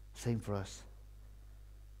 Same for us.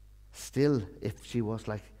 Still, if she was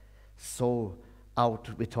like so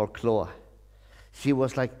out with her claw, she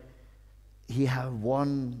was like, he have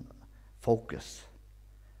one focus.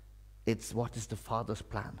 It's what is the Father's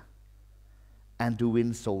plan, and to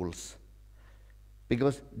win souls.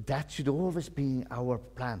 Because that should always be our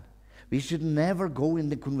plan. We should never go in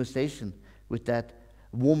the conversation with that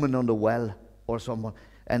woman on the well or someone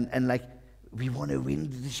and like we want to win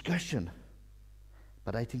the discussion.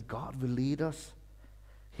 But I think God will lead us.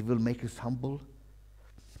 He will make us humble.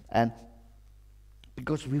 And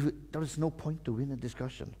because there is no point to win a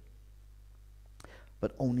discussion,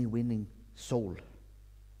 but only winning soul.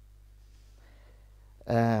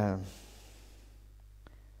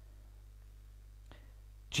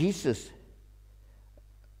 Jesus,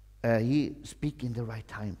 he speak in the right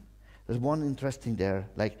time. There's one interesting there,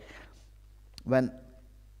 like when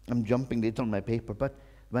I'm jumping a little on my paper, but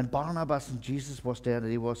when Barnabas and Jesus was there,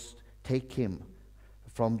 they was take him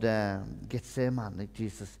from the Gethsemane, like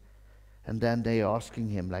Jesus, and then they asking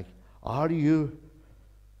him, like, are you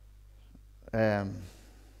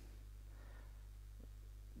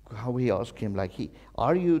how he asked him, like,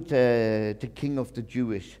 are you the king of the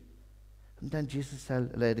Jewish? And then Jesus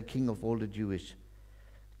said, like, the king of all the Jewish.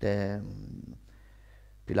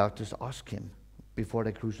 Pilatus asked him before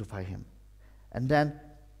they crucify him. And then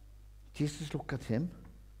Jesus looked at him.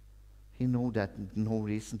 He knew that no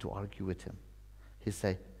reason to argue with him. He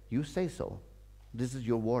said, you say so. This is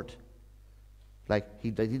your word. Like, he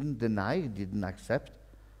didn't deny, he didn't accept.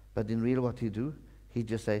 But in real what he do, he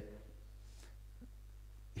just say,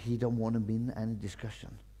 he don't want to win any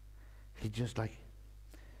discussion. He just like,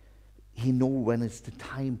 he know when it's the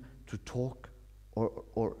time to talk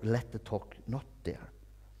or let the talk not there.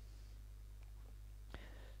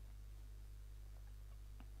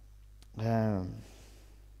 And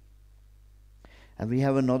we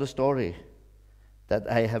have another story that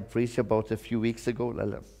I have preached about a few weeks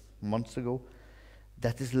ago, months ago.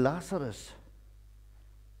 That is Lazarus.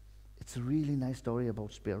 It's a really nice story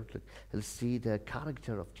about spiritual. You'll see the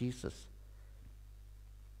character of Jesus.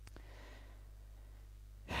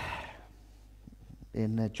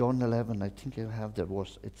 In John 11, I think I have the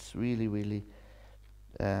verse. It's really, really.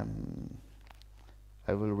 I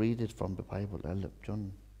will read it from the Bible.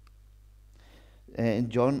 In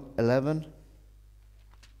John 11,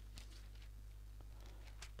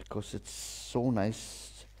 because it's so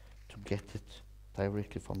nice to get it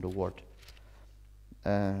directly from the Word.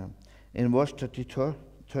 In verse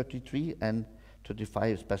 33 and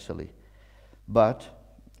 35 especially. But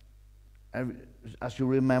as you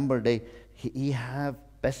remember, he have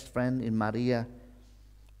best friend in Maria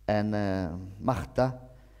and Martha,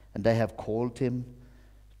 and they have called him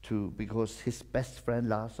because his best friend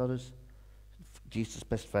Lazarus, Jesus'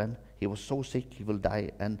 best friend, he was so sick he will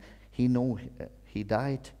die, and he he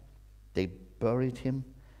died. They buried him,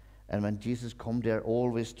 and when Jesus come there,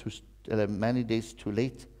 always many days too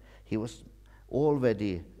late, he was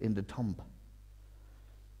already in the tomb.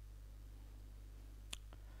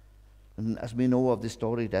 And as we know of the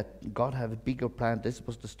story, that God had a bigger plan. This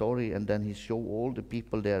was the story, and then he showed all the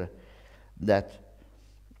people there that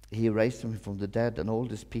he raised them from the dead, and all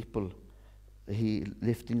these people, he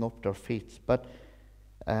lifting up their feet. But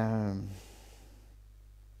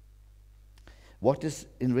what is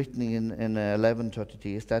written in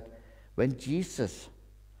 11:33 is that when Jesus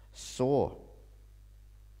saw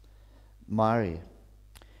Mary,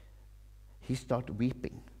 he started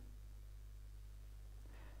weeping.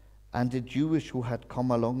 And the Jewish who had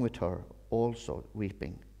come along with her also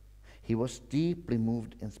weeping. He was deeply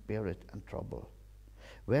moved in spirit and trouble.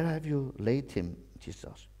 Where have you laid him,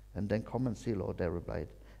 Jesus? And then come and see, Lord, they replied.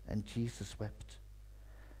 And Jesus wept.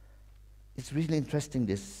 It's really interesting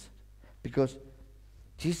this, because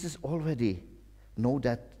Jesus already know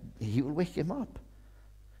that he will wake him up.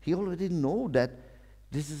 He already know that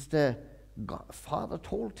this is the God, Father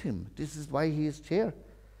told him. This is why he is here.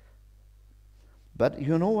 But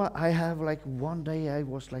you know what? I have one day I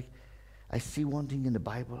was I see one thing in the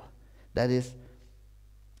Bible. That is,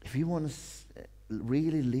 if we want to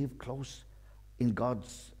really live close in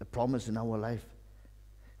God's promise in our life,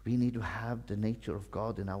 we need to have the nature of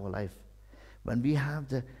God in our life. When we have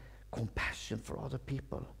the compassion for other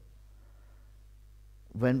people,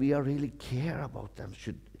 when we are really care about them,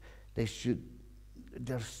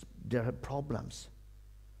 their problems,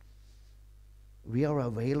 we are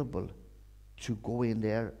available to go in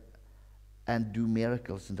there and do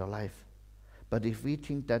miracles in their life. But if we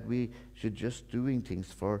think that we should just doing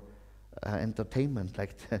things for entertainment,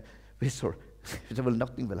 like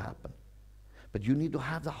nothing will happen. But you need to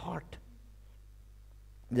have the heart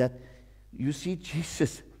that you see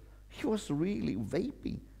Jesus. He was really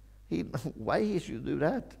vaping. Why he should do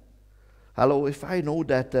that? Hello, if I know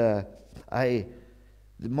that the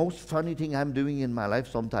most funny thing I'm doing in my life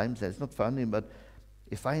sometimes, it's not funny, but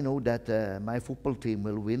if I know that my football team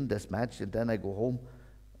will win this match, and then I go home,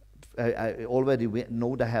 I already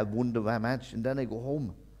know that I have won the match, and then I go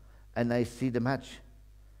home and I see the match.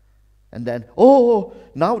 And then,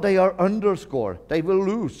 now they are underscore. They will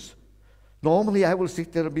lose. Normally I will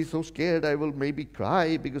sit there and be so scared I will maybe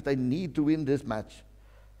cry because I need to win this match.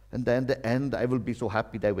 And then the end I will be so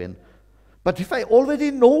happy they win. But if I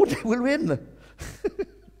already know they will win,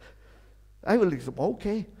 I will think,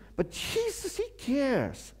 okay. But Jesus, he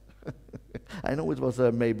cares. I know it was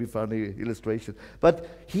a maybe funny illustration, but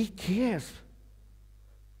he cares.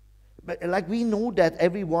 But we know that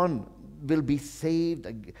everyone will be saved.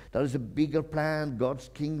 There is a bigger plan, God's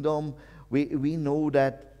kingdom. We know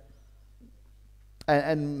that,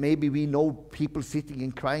 and maybe we know people sitting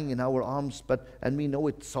and crying in our arms, and we know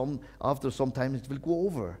it after some time it will go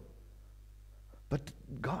over. But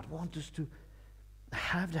God wants us to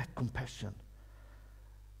have that compassion,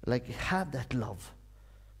 have that love,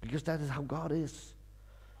 because that is how God is.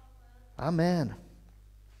 Amen.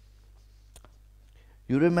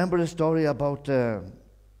 You remember the story about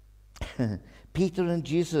Peter and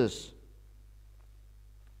Jesus.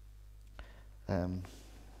 In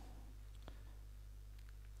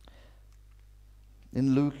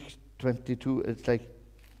Luke 22, it's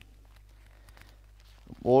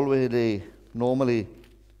already normally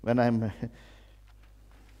when I'm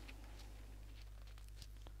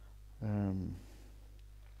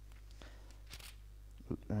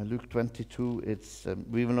Luke 22, it's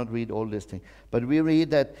we will not read all this thing, but we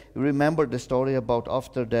read that. Remember the story about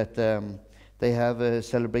after that they have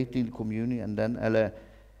celebrating communion, and then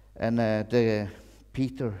the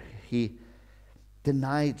Peter he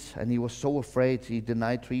denied, and he was so afraid, he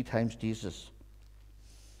denied 3 times Jesus.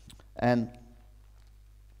 And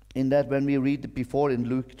in that, when we read it before in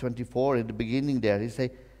Luke 24, in the beginning there, he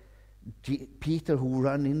say, Peter who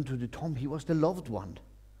ran into the tomb, he was the loved one.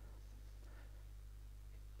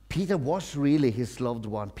 Peter was really his loved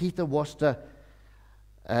one. Peter was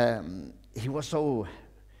he was so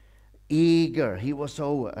eager, he was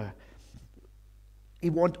so, he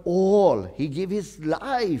wanted all. He gave his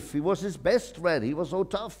life. He was his best friend. He was so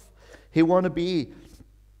tough. He wanted to be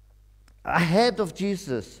ahead of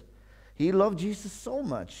Jesus. He loved Jesus so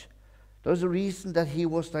much. There's a reason that he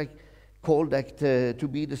was like called like to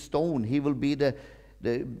be the stone. He will be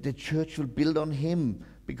the church will build on him,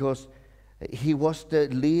 because he was the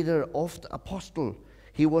leader of the apostle.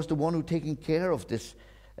 He was the one who taking care of this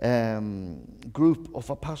group of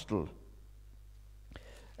apostle.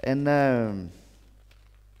 And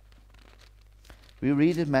we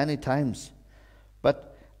read it many times.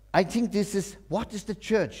 But I think this is, what is the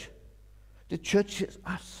church? The church is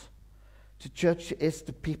us. The church is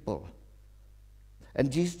the people.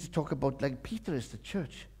 And Jesus talk about like Peter is the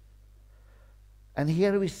church. And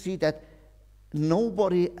here we see that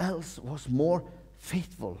nobody else was more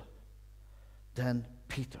faithful than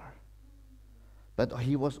Peter. But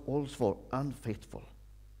he was also unfaithful.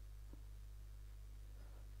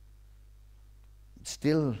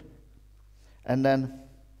 Still. And then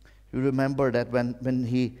you remember that when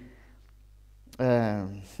he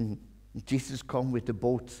Jesus come with the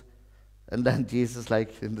boat, and then Jesus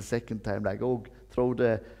like in the second time like, oh, throw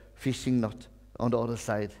the fishing net on the other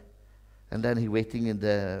side, and then he waiting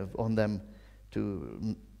on them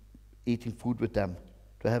to eating food with them,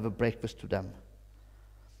 to have a breakfast to them.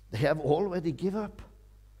 They have already give up,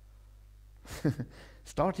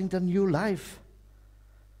 starting their new life.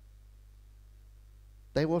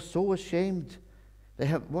 They were so ashamed. They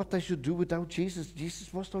have what they should do without Jesus.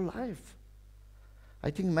 Jesus was their life. I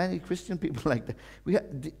think many Christian people like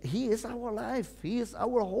that. He is our life. He is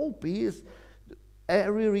our hope. He is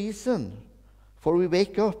every reason for we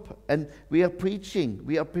wake up and we are preaching.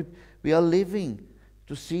 We are living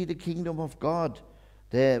to see the kingdom of God.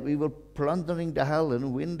 We will plundering the hell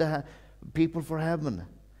and win the people for heaven.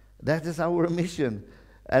 That is our mission.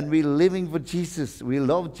 And we're living for Jesus. We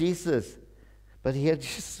love Jesus. But here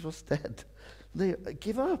Jesus was dead. They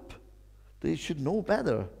give up. They should know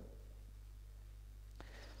better.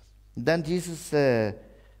 Then Jesus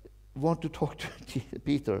want to talk to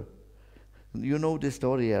Peter. You know the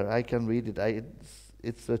story here. I can read it.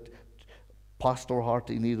 It's a pastor heart.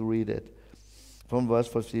 You need to read it. From verse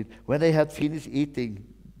 14. When they had finished eating,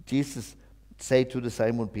 Jesus said to the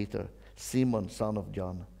Simon Peter, Simon, son of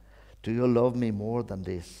John, do you love me more than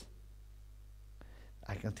this?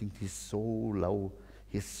 I can think he's so low.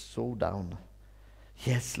 He's so down.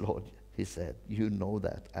 Yes, Lord, he said, you know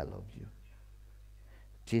that I love you.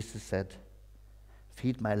 Jesus said,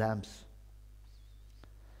 feed my lambs.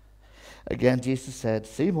 Again, Jesus said,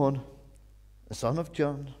 Simon, son of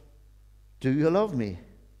John, do you love me?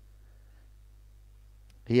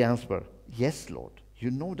 He answered, yes, Lord, you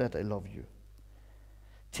know that I love you.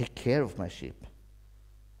 Take care of my sheep.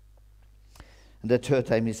 And the third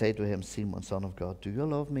time he said to him, Simon, son of God, do you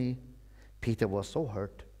love me? Peter was so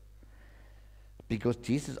hurt because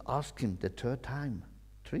Jesus asked him the third time.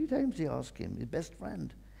 3 times he asked him, his best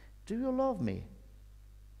friend, do you love me?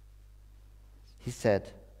 He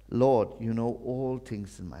said, Lord, you know all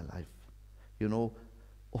things in my life. You know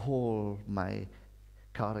all my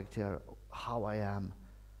character, how I am,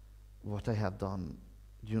 what I have done.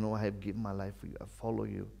 You know I have given my life for you. I follow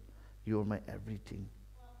you. You are my everything.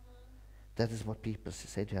 That is what people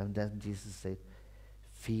say to him. Then Jesus said,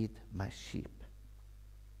 feed my sheep.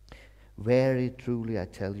 Very truly I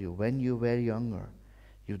tell you, when you were younger,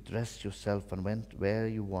 you dressed yourself and went where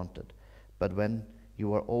you wanted. But when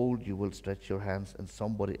you are old, you will stretch your hands and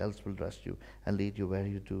somebody else will dress you and lead you where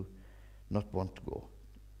you do not want to go.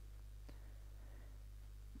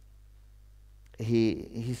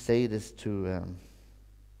 He said this to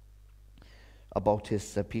about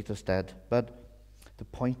his Peter's dad, but the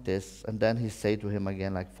point is, and then he said to him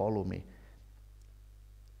again, like, follow me.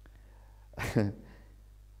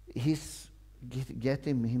 He's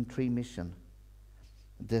getting him 3 missions.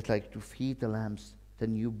 That's like to feed the lambs, the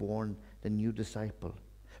newborn, the new disciple,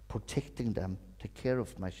 protecting them, take care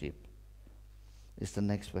of my sheep. Is the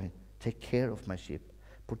next way. Take care of my sheep,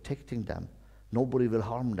 protecting them. Nobody will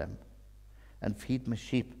harm them. And feed my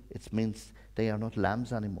sheep, it means they are not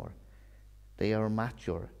lambs anymore. They are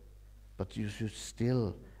mature. But you should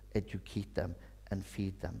still educate them and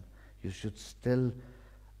feed them. You should still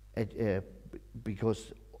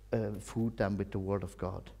food them with the word of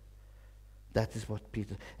God. That is what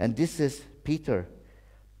Peter. And this is Peter.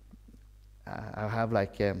 I have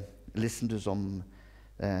listened to some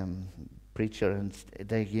preacher, and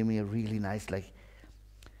they give me a really nice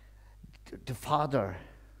the Father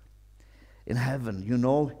in heaven.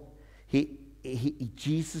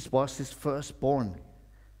 Jesus was his firstborn.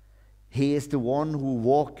 He is the one who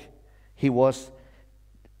walked. He was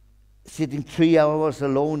sitting 3 hours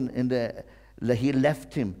alone he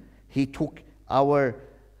left him. He took our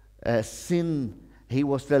sin. He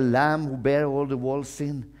was the lamb who bare all the world's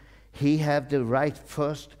sin. He had the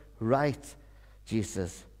first right,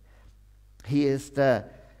 Jesus. He is the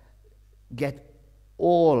get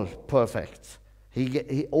all perfect.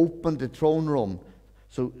 He opened the throne room,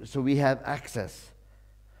 so we have access.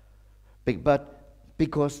 But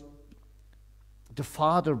because the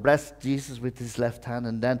Father blessed Jesus with his left hand,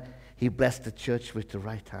 and then he blessed the church with the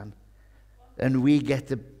right hand. And we get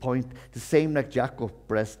the point, the same like Jacob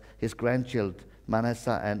blessed his grandchildren,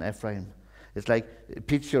 Manasseh and Ephraim. It's like a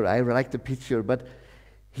picture. I like the picture, but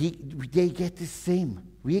they get the same.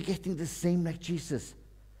 We are getting the same like Jesus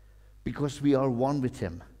because we are one with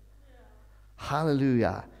him. Yeah.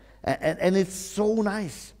 Hallelujah. And it's so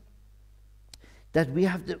nice that we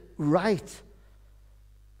have the right.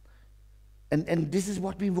 And this is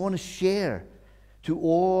what we want to share to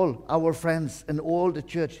all our friends and all the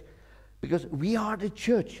church, because we are the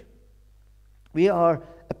church. We are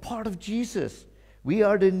a part of Jesus. We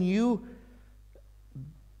are the new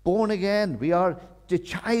born again. We are the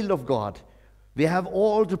child of God. We have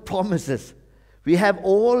all the promises. We have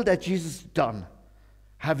all that Jesus done.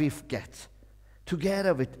 Have we get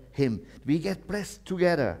together with him. We get blessed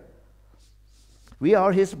together. We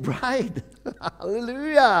are his bride.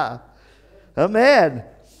 Hallelujah. Amen.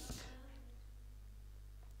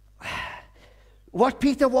 What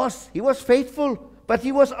Peter was, he was faithful, but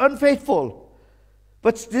he was unfaithful.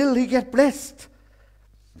 But still he get blessed.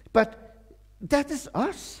 But that is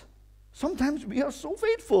us. Sometimes we are so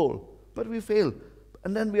faithful, but we fail.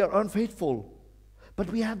 And then we are unfaithful. But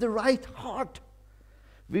we have the right heart.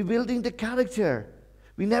 We're building the character.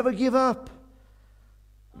 We never give up.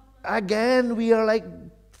 Again, we are like,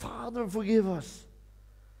 Father, forgive us.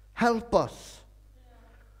 Help us.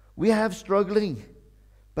 We have struggling,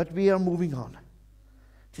 but we are moving on.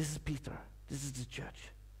 This is Peter. This is the church.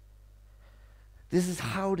 This is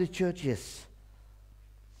how the church is.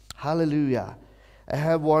 Hallelujah. I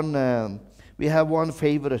have we have one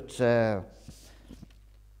favorite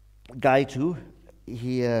guy too.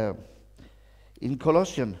 He in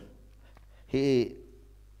Colossians. I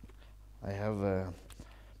have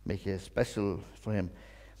make a special for him.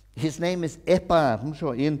 His name is Epa. I'm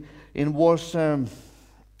sure in verse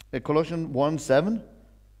Colossians 1:7.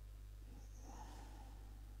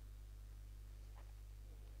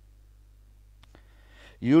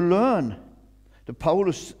 You learn. The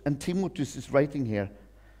Paulus and Timotheus is writing here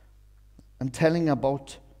and telling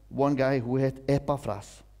about one guy who had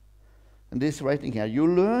Epaphras. And this writing here, you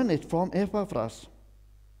learn it from Epaphras.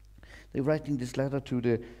 They're writing this letter to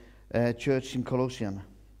the church in Colossians.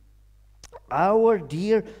 Our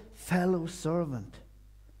dear fellow servant,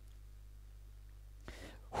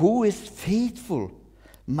 who is faithful,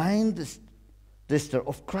 minister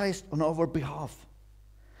of Christ on our behalf.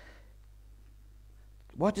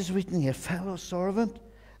 What is written here? Fellow servant,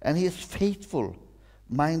 and he is faithful,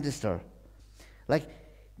 minister. Like,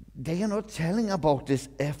 they are not telling about this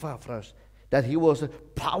Epaphras, that he was a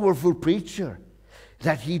powerful preacher,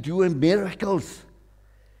 that he doing miracles,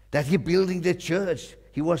 that he building the church,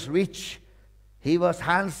 he was rich, he was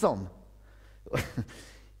handsome.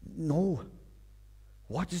 No.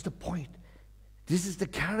 What is the point? This is the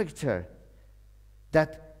character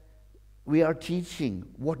that we are teaching,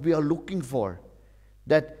 what we are looking for,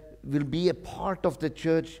 that will be a part of the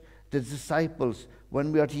church, the disciples,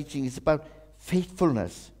 when we are teaching. It's about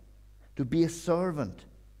faithfulness, to be a servant.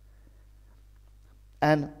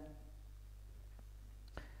 And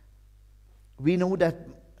we know that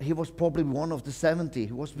he was probably one of the 70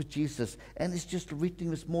 who was with Jesus, and it's just written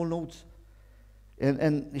with small notes.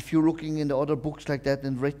 And if you're looking in the other books like that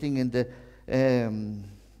and writing in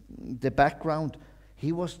the background,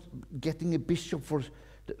 he was getting a bishop for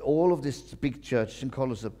all of this big church in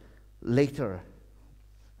Colossae later.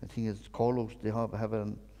 I think it's Colos, they have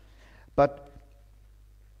but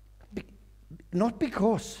not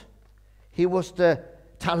because he was the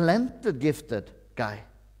talented, gifted guy,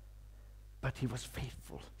 but he was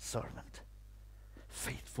faithful servant.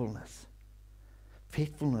 Faithfulness.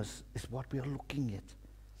 Faithfulness is what we are looking at.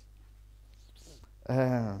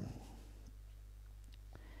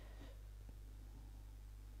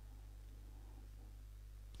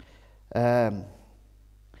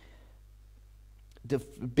 the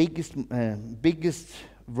biggest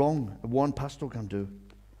wrong one pastor can do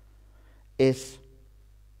is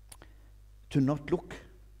to not look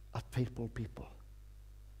at faithful people.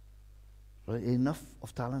 Right? Enough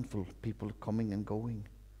of talentful people coming and going,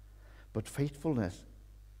 but faithfulness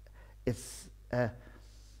is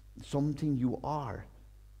something you are.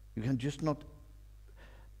 You can just not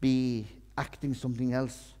be acting something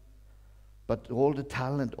else, but all the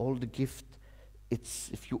talent, all the gift, it's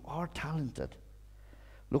if you are talented.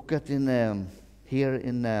 Look at here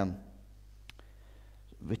in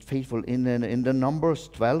with faithful in the Numbers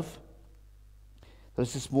 12.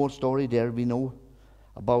 There's a small story there we know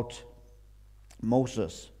about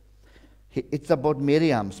Moses. It's about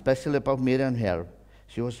Miriam, especially about Miriam here.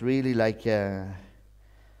 She was really like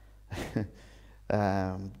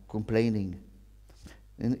complaining.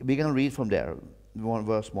 And we can read from there,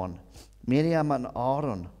 verse 1. Miriam and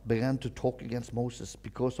Aaron began to talk against Moses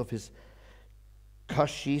because of his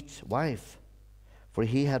Cushite wife, for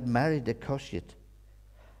he had married a Cushite.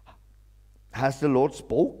 Has the Lord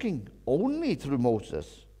spoken only through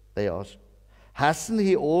Moses? They asked. Hasn't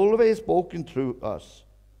he always spoken through us?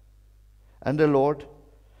 And the Lord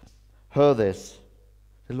heard this.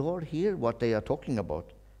 The Lord heard what they are talking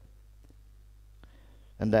about.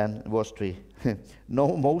 And then verse 3.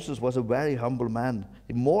 No, Moses was a very humble man,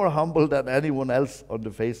 more humble than anyone else on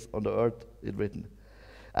the face on the earth, it's written.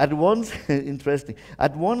 At once, interesting,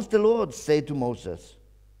 at once the Lord said to Moses,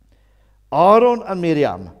 Aaron and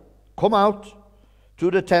Miriam, come out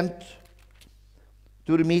to the tent,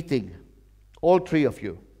 to the meeting, all three of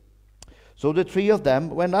you. So the three of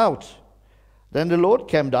them went out. Then the Lord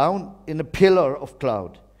came down in a pillar of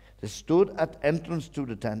cloud. They stood at entrance to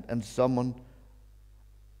the tent and summoned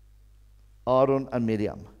Aaron and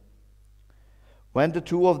Miriam. When the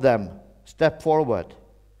two of them stepped forward,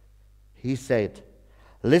 he said,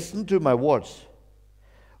 listen to my words.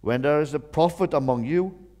 When there is a prophet among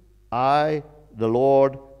you, I, the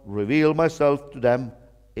Lord, reveal myself to them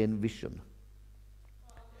in vision.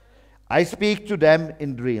 I speak to them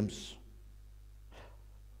in dreams.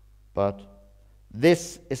 But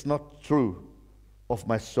this is not true of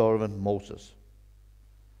my servant Moses.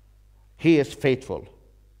 He is faithful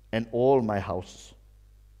in all my houses.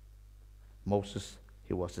 Moses,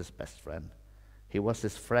 he was his best friend. He was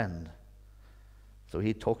his friend. So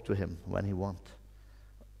he talked to him when he wanted.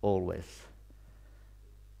 Always.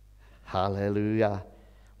 Hallelujah.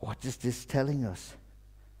 What is this telling us?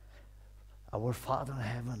 Our Father in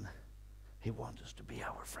heaven, he wants us to be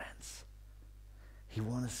our friends. He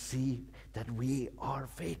wants to see that we are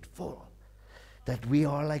faithful. That we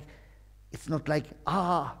are like, it's not like,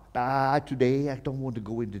 today I don't want to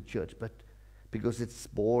go into church, but because it's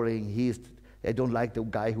boring. I don't like the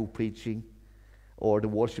guy who preaching, or the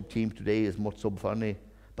worship team today is not so funny.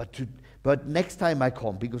 But next time I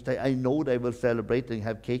come, because I know they will celebrate and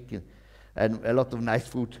have cake and a lot of nice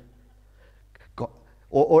food.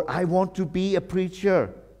 Or I want to be a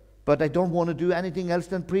preacher, but I don't want to do anything else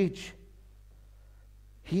than preach.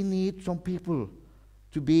 He needs some people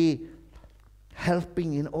to be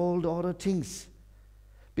helping in all the other things.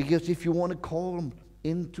 Because if you want to call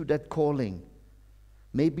into that calling,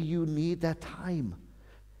 maybe you need that time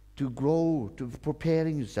to grow, to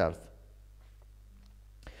preparing yourself.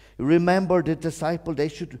 Remember the disciple,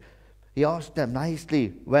 he asked them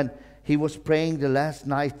nicely when he was praying the last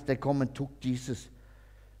night, they come and took Jesus.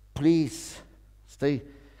 Please, stay,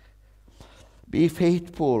 be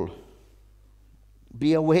faithful,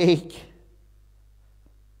 be awake.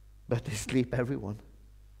 But they sleep, everyone.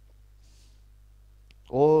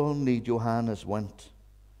 Only Johannes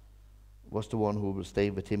was the one who will stay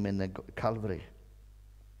with him in the Calvary.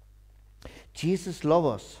 Jesus loves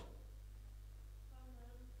us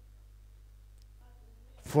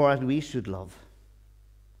for that we should love.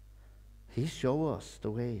 He shows us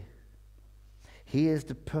the way. He is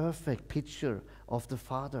the perfect picture of the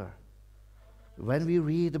Father. When we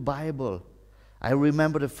read the Bible, I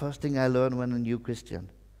remember the first thing I learned when a new Christian.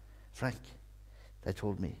 Frank, they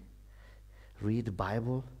told me, read the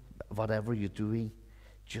Bible, whatever you're doing,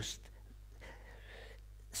 just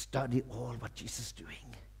study all what Jesus is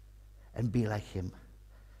doing and be like him.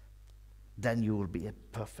 Then you will be a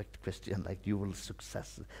perfect Christian, like you will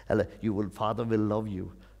success. Father will love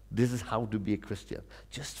you. This is how to be a Christian.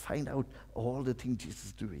 Just find out all the things Jesus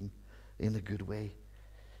is doing in a good way.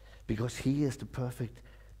 Because he is the perfect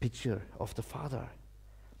picture of the Father.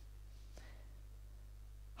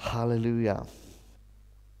 Hallelujah.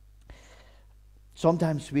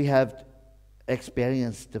 Sometimes we have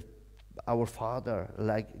experienced our Father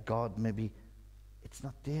like God, maybe it's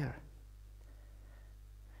not there.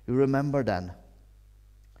 You remember then,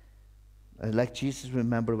 Like Jesus,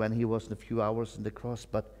 remember when he was a few hours on the cross,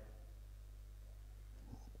 but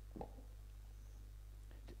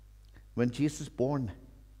when Jesus born,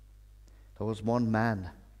 there was one man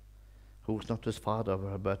who was not his father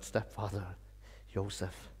but stepfather,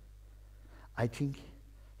 Joseph. I think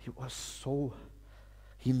he was so,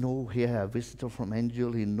 he know he had a visitor from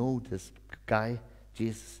angel, he know this guy,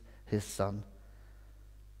 Jesus, his son,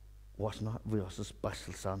 was a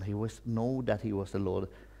special son. He was know that he was the Lord,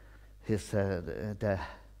 his the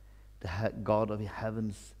God of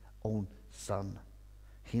heaven's own son.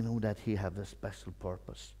 He knew that he had a special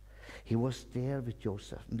purpose. He was there with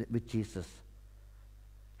Joseph, with Jesus,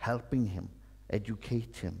 helping him,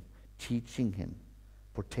 educate him, teaching him,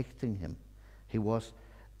 protecting him. He was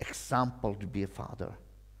example to be a father.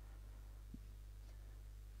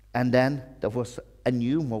 And then there was a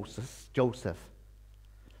new Moses, Joseph,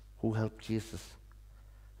 who helped Jesus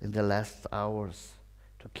in the last hours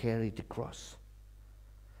to carry the cross.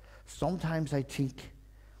 Sometimes I think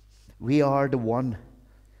we are the one,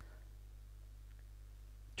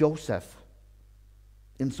 Joseph,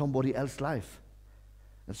 in somebody else's life.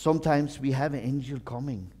 And sometimes we have an angel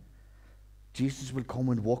coming. Jesus will come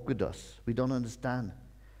and walk with us. We don't understand.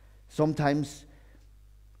 Sometimes,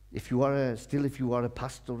 if you are a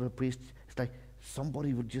pastor or a priest, it's like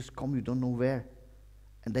somebody will just come, you don't know where,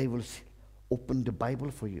 and they will open the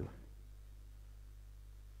Bible for you.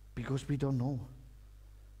 Because we don't know.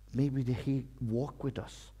 Maybe he walk with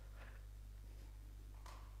us.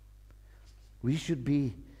 We should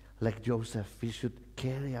be like Joseph. We should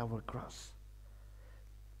carry our cross.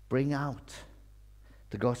 Bring out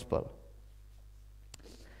the gospel.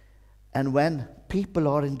 And when people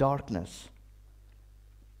are in darkness,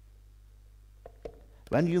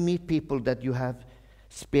 when you meet people that you have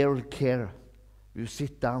spiritual care, you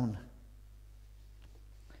sit down.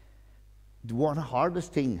 The one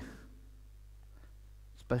hardest thing,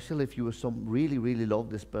 especially if you really, really love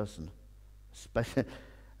this person,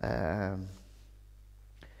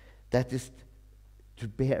 that is to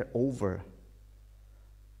bear over.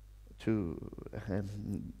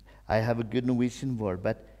 I have a good Norwegian word,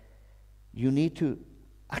 but you need to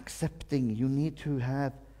accepting. You need to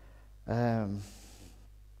have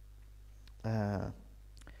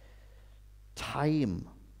time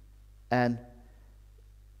and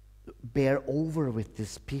bear over with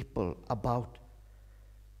these people about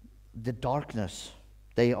the darkness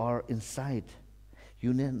they are inside.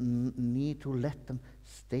 You need to let them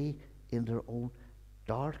stay in their own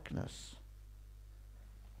darkness.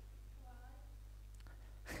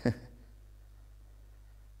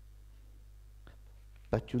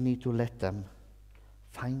 But you need to let them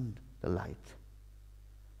find the light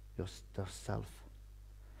yourself.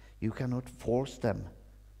 You cannot force them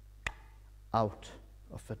out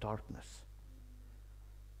of the darkness.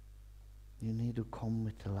 You need to come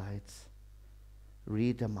with the lights.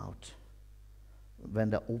 Read them out. When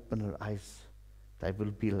they open their eyes, they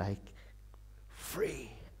will be like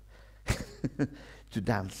free to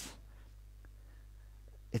dance.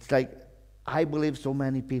 It's like, I believe so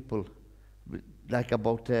many people, like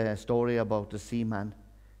about the story about the seaman.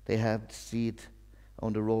 They have seed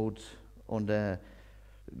on the road, on the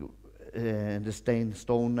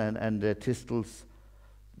stone and the thistles.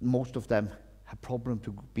 Most of them have problem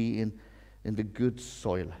to be in the good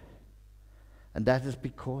soil. And that is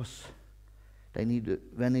because they need,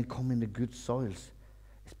 when they come in the good soils,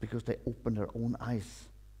 it's because they open their own eyes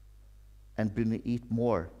and eat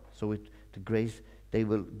more, so the grace, they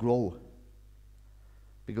will grow.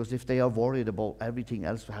 Because if they are worried about everything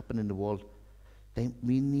else to happen in the world,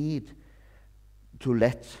 we need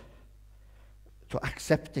to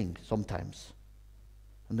accepting sometimes,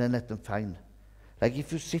 and then let them find. Like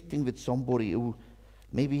if you're sitting with somebody who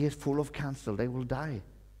maybe is full of cancer, they will die.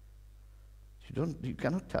 You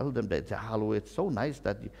cannot tell them that, hello, it's so nice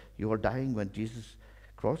that you are dying when Jesus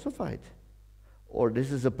crucified, or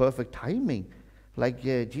this is a perfect timing, like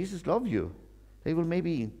Jesus loves you. They will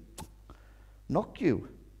maybe knock you.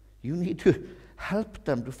 You need to help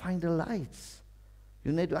them to find the lights.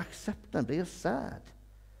 You need to accept them. They are sad.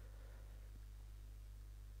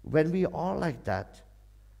 When we are like that,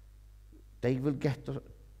 they will get to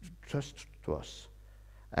trust to us,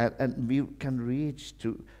 and we can reach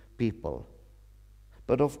to people.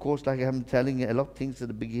 But of course, like I'm telling you a lot of things at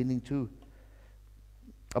the beginning too,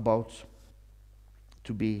 about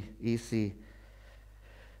to be easy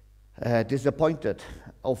disappointed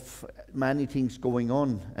of many things going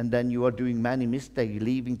on, and then you are doing many mistakes,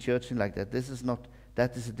 leaving church and like that.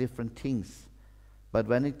 That is a different things. But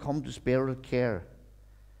when it comes to spiritual care,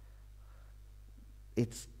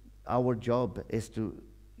 it's our job is to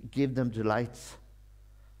give them the lights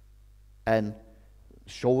and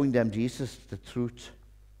showing them Jesus, the truth.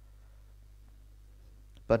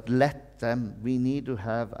 But we need to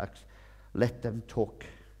let them talk.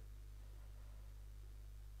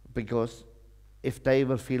 Because if they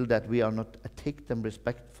will feel that we are not take them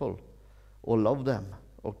respectful or love them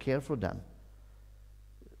or care for them,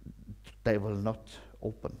 they will not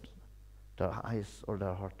open their eyes or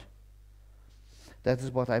their heart. That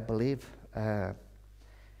is what I believe.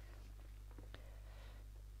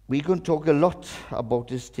 We can talk a lot about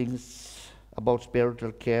these things, about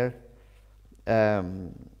spiritual care,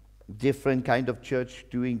 different kind of church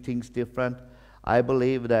doing things different. I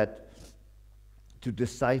believe that to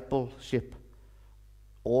discipleship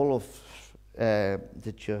all of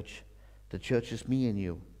the church is me and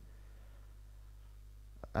you.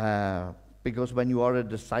 Because when you are a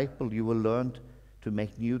disciple, you will learn to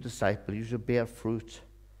make new disciples. You should bear fruit.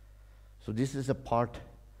 So this is a part.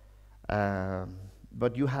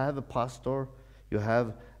 But you have a pastor, you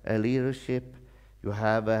have a leadership, you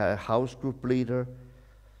have a house group leader,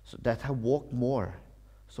 so that have walked more.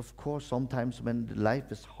 So of course, sometimes when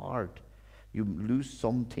life is hard, you lose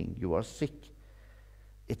something, you are sick,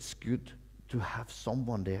 it's good to have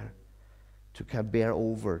someone there to can bear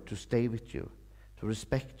over, to stay with you, to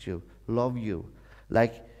respect you, love you,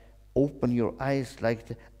 like open your eyes like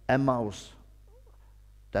the Emmaus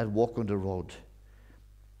that walk on the road.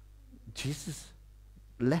 Jesus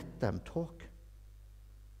let them talk.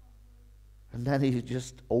 And then he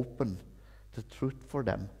just opened the truth for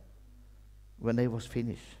them when they was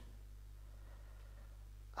finished.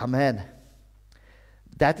 Amen.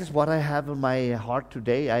 That is what I have in my heart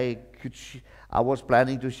today. I was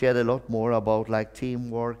planning to share a lot more about like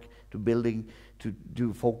teamwork, to building, to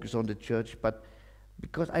do focus on the church, but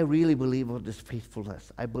because I really believe on this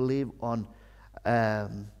faithfulness, I believe on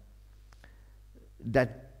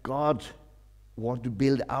that God wants to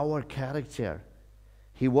build our character.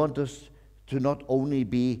 He wants us to not only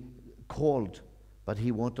be called, but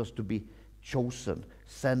He wants us to be chosen,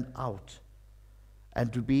 sent out,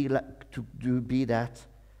 and to be that,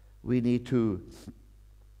 we need to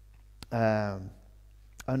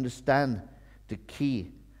understand the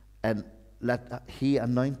key and let He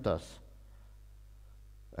anoint us.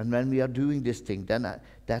 And when we are doing this thing, then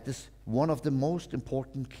that is one of the most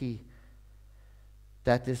important key.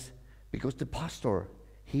 That is because the pastor,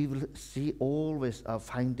 he will see always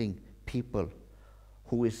finding people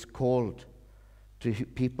who is called, to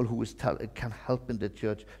people who is can help in the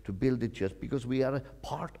church, to build the church, because we are a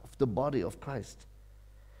part of the body of Christ.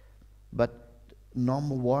 But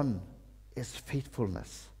number one is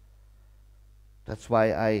faithfulness. That's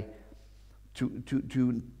why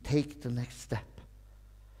to take the next step.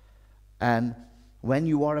 And when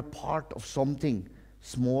you are a part of something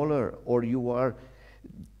smaller, or you are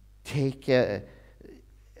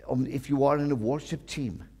if you are in a worship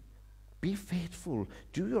team, be faithful,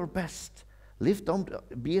 do your best, lift on,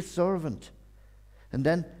 be a servant. And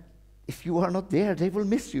then if you are not there, they will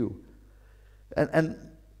miss you. And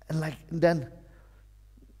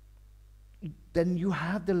then you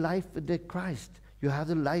have the life in the Christ, you have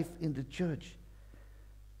the life in the church.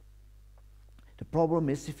 The problem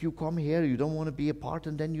is, if you come here, you don't want to be a part,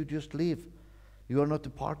 and then you just leave. You are not a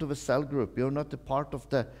part of a cell group. You are not a part of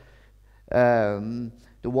the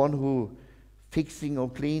one who fixing or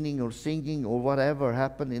cleaning or singing or whatever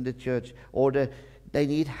happened in the church, or they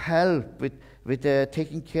need help with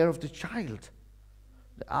taking care of the child.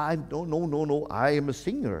 No, I am a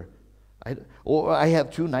singer. Or I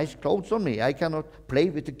have 2 nice clothes on me. I cannot play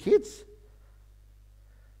with the kids.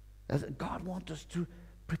 God wants us to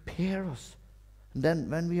prepare us. And then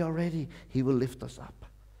when we are ready, He will lift us up.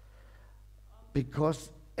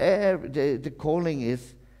 Because the calling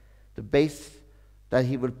is the base that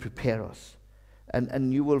He will prepare us.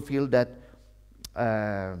 And you will feel that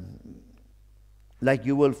like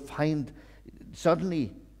you will find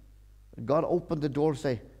suddenly God opened the door,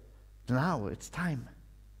 say, now it's time.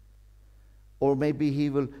 Or maybe He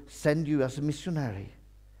will send you as a missionary.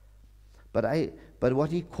 But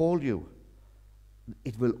what He called you,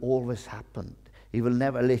 it will always happen. He will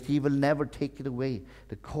never take it away.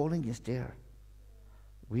 The calling is there.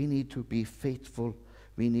 We need to be faithful.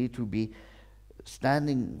 We need to be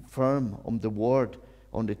standing firm on the word,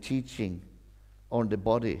 on the teaching, on the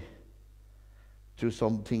body, to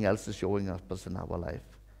something else is showing up us in our life.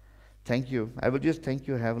 Thank you. I will just thank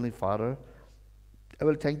you, Heavenly Father. I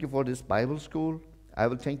will thank you for this Bible school. I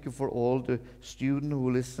will thank you for all the students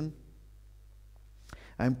who listen.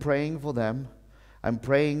 I'm praying for them. I'm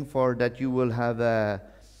praying for that you will have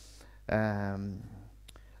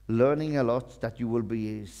learning a lot, that you will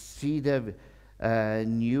see the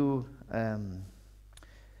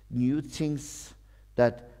new things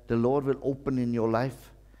that the Lord will open in your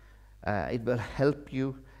life. It will help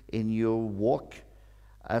you in your walk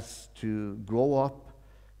as to grow up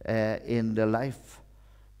in the life,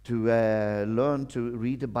 to learn to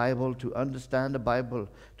read the Bible, to understand the Bible,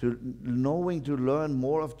 to learn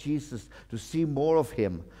more of Jesus, to see more of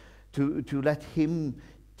Him, to let Him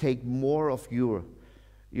take more of your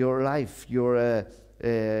life, your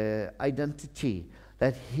identity.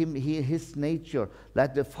 Let His nature,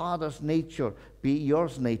 let the Father's nature be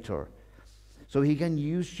yours nature. So He can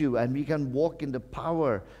use you, and we can walk in the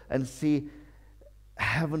power and see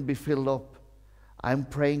heaven be filled up. I'm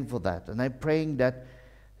praying for that, and I'm praying that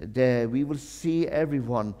we will see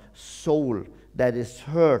everyone's soul that is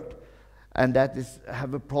hurt and that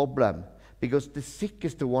have a problem, because the sick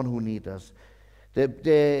is the one who needs us.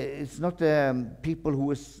 It's not the people who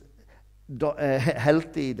is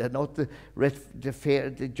healthy, they're not the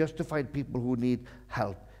justified people who need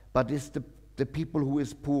help, but it's the people who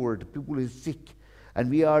is poor, the people who is sick. And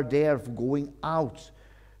we are there for going out,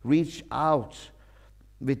 reach out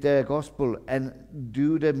with the gospel and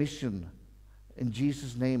do the mission. In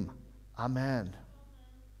Jesus' name, amen.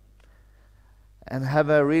 And have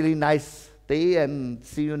a really nice day, and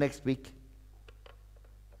see you next week.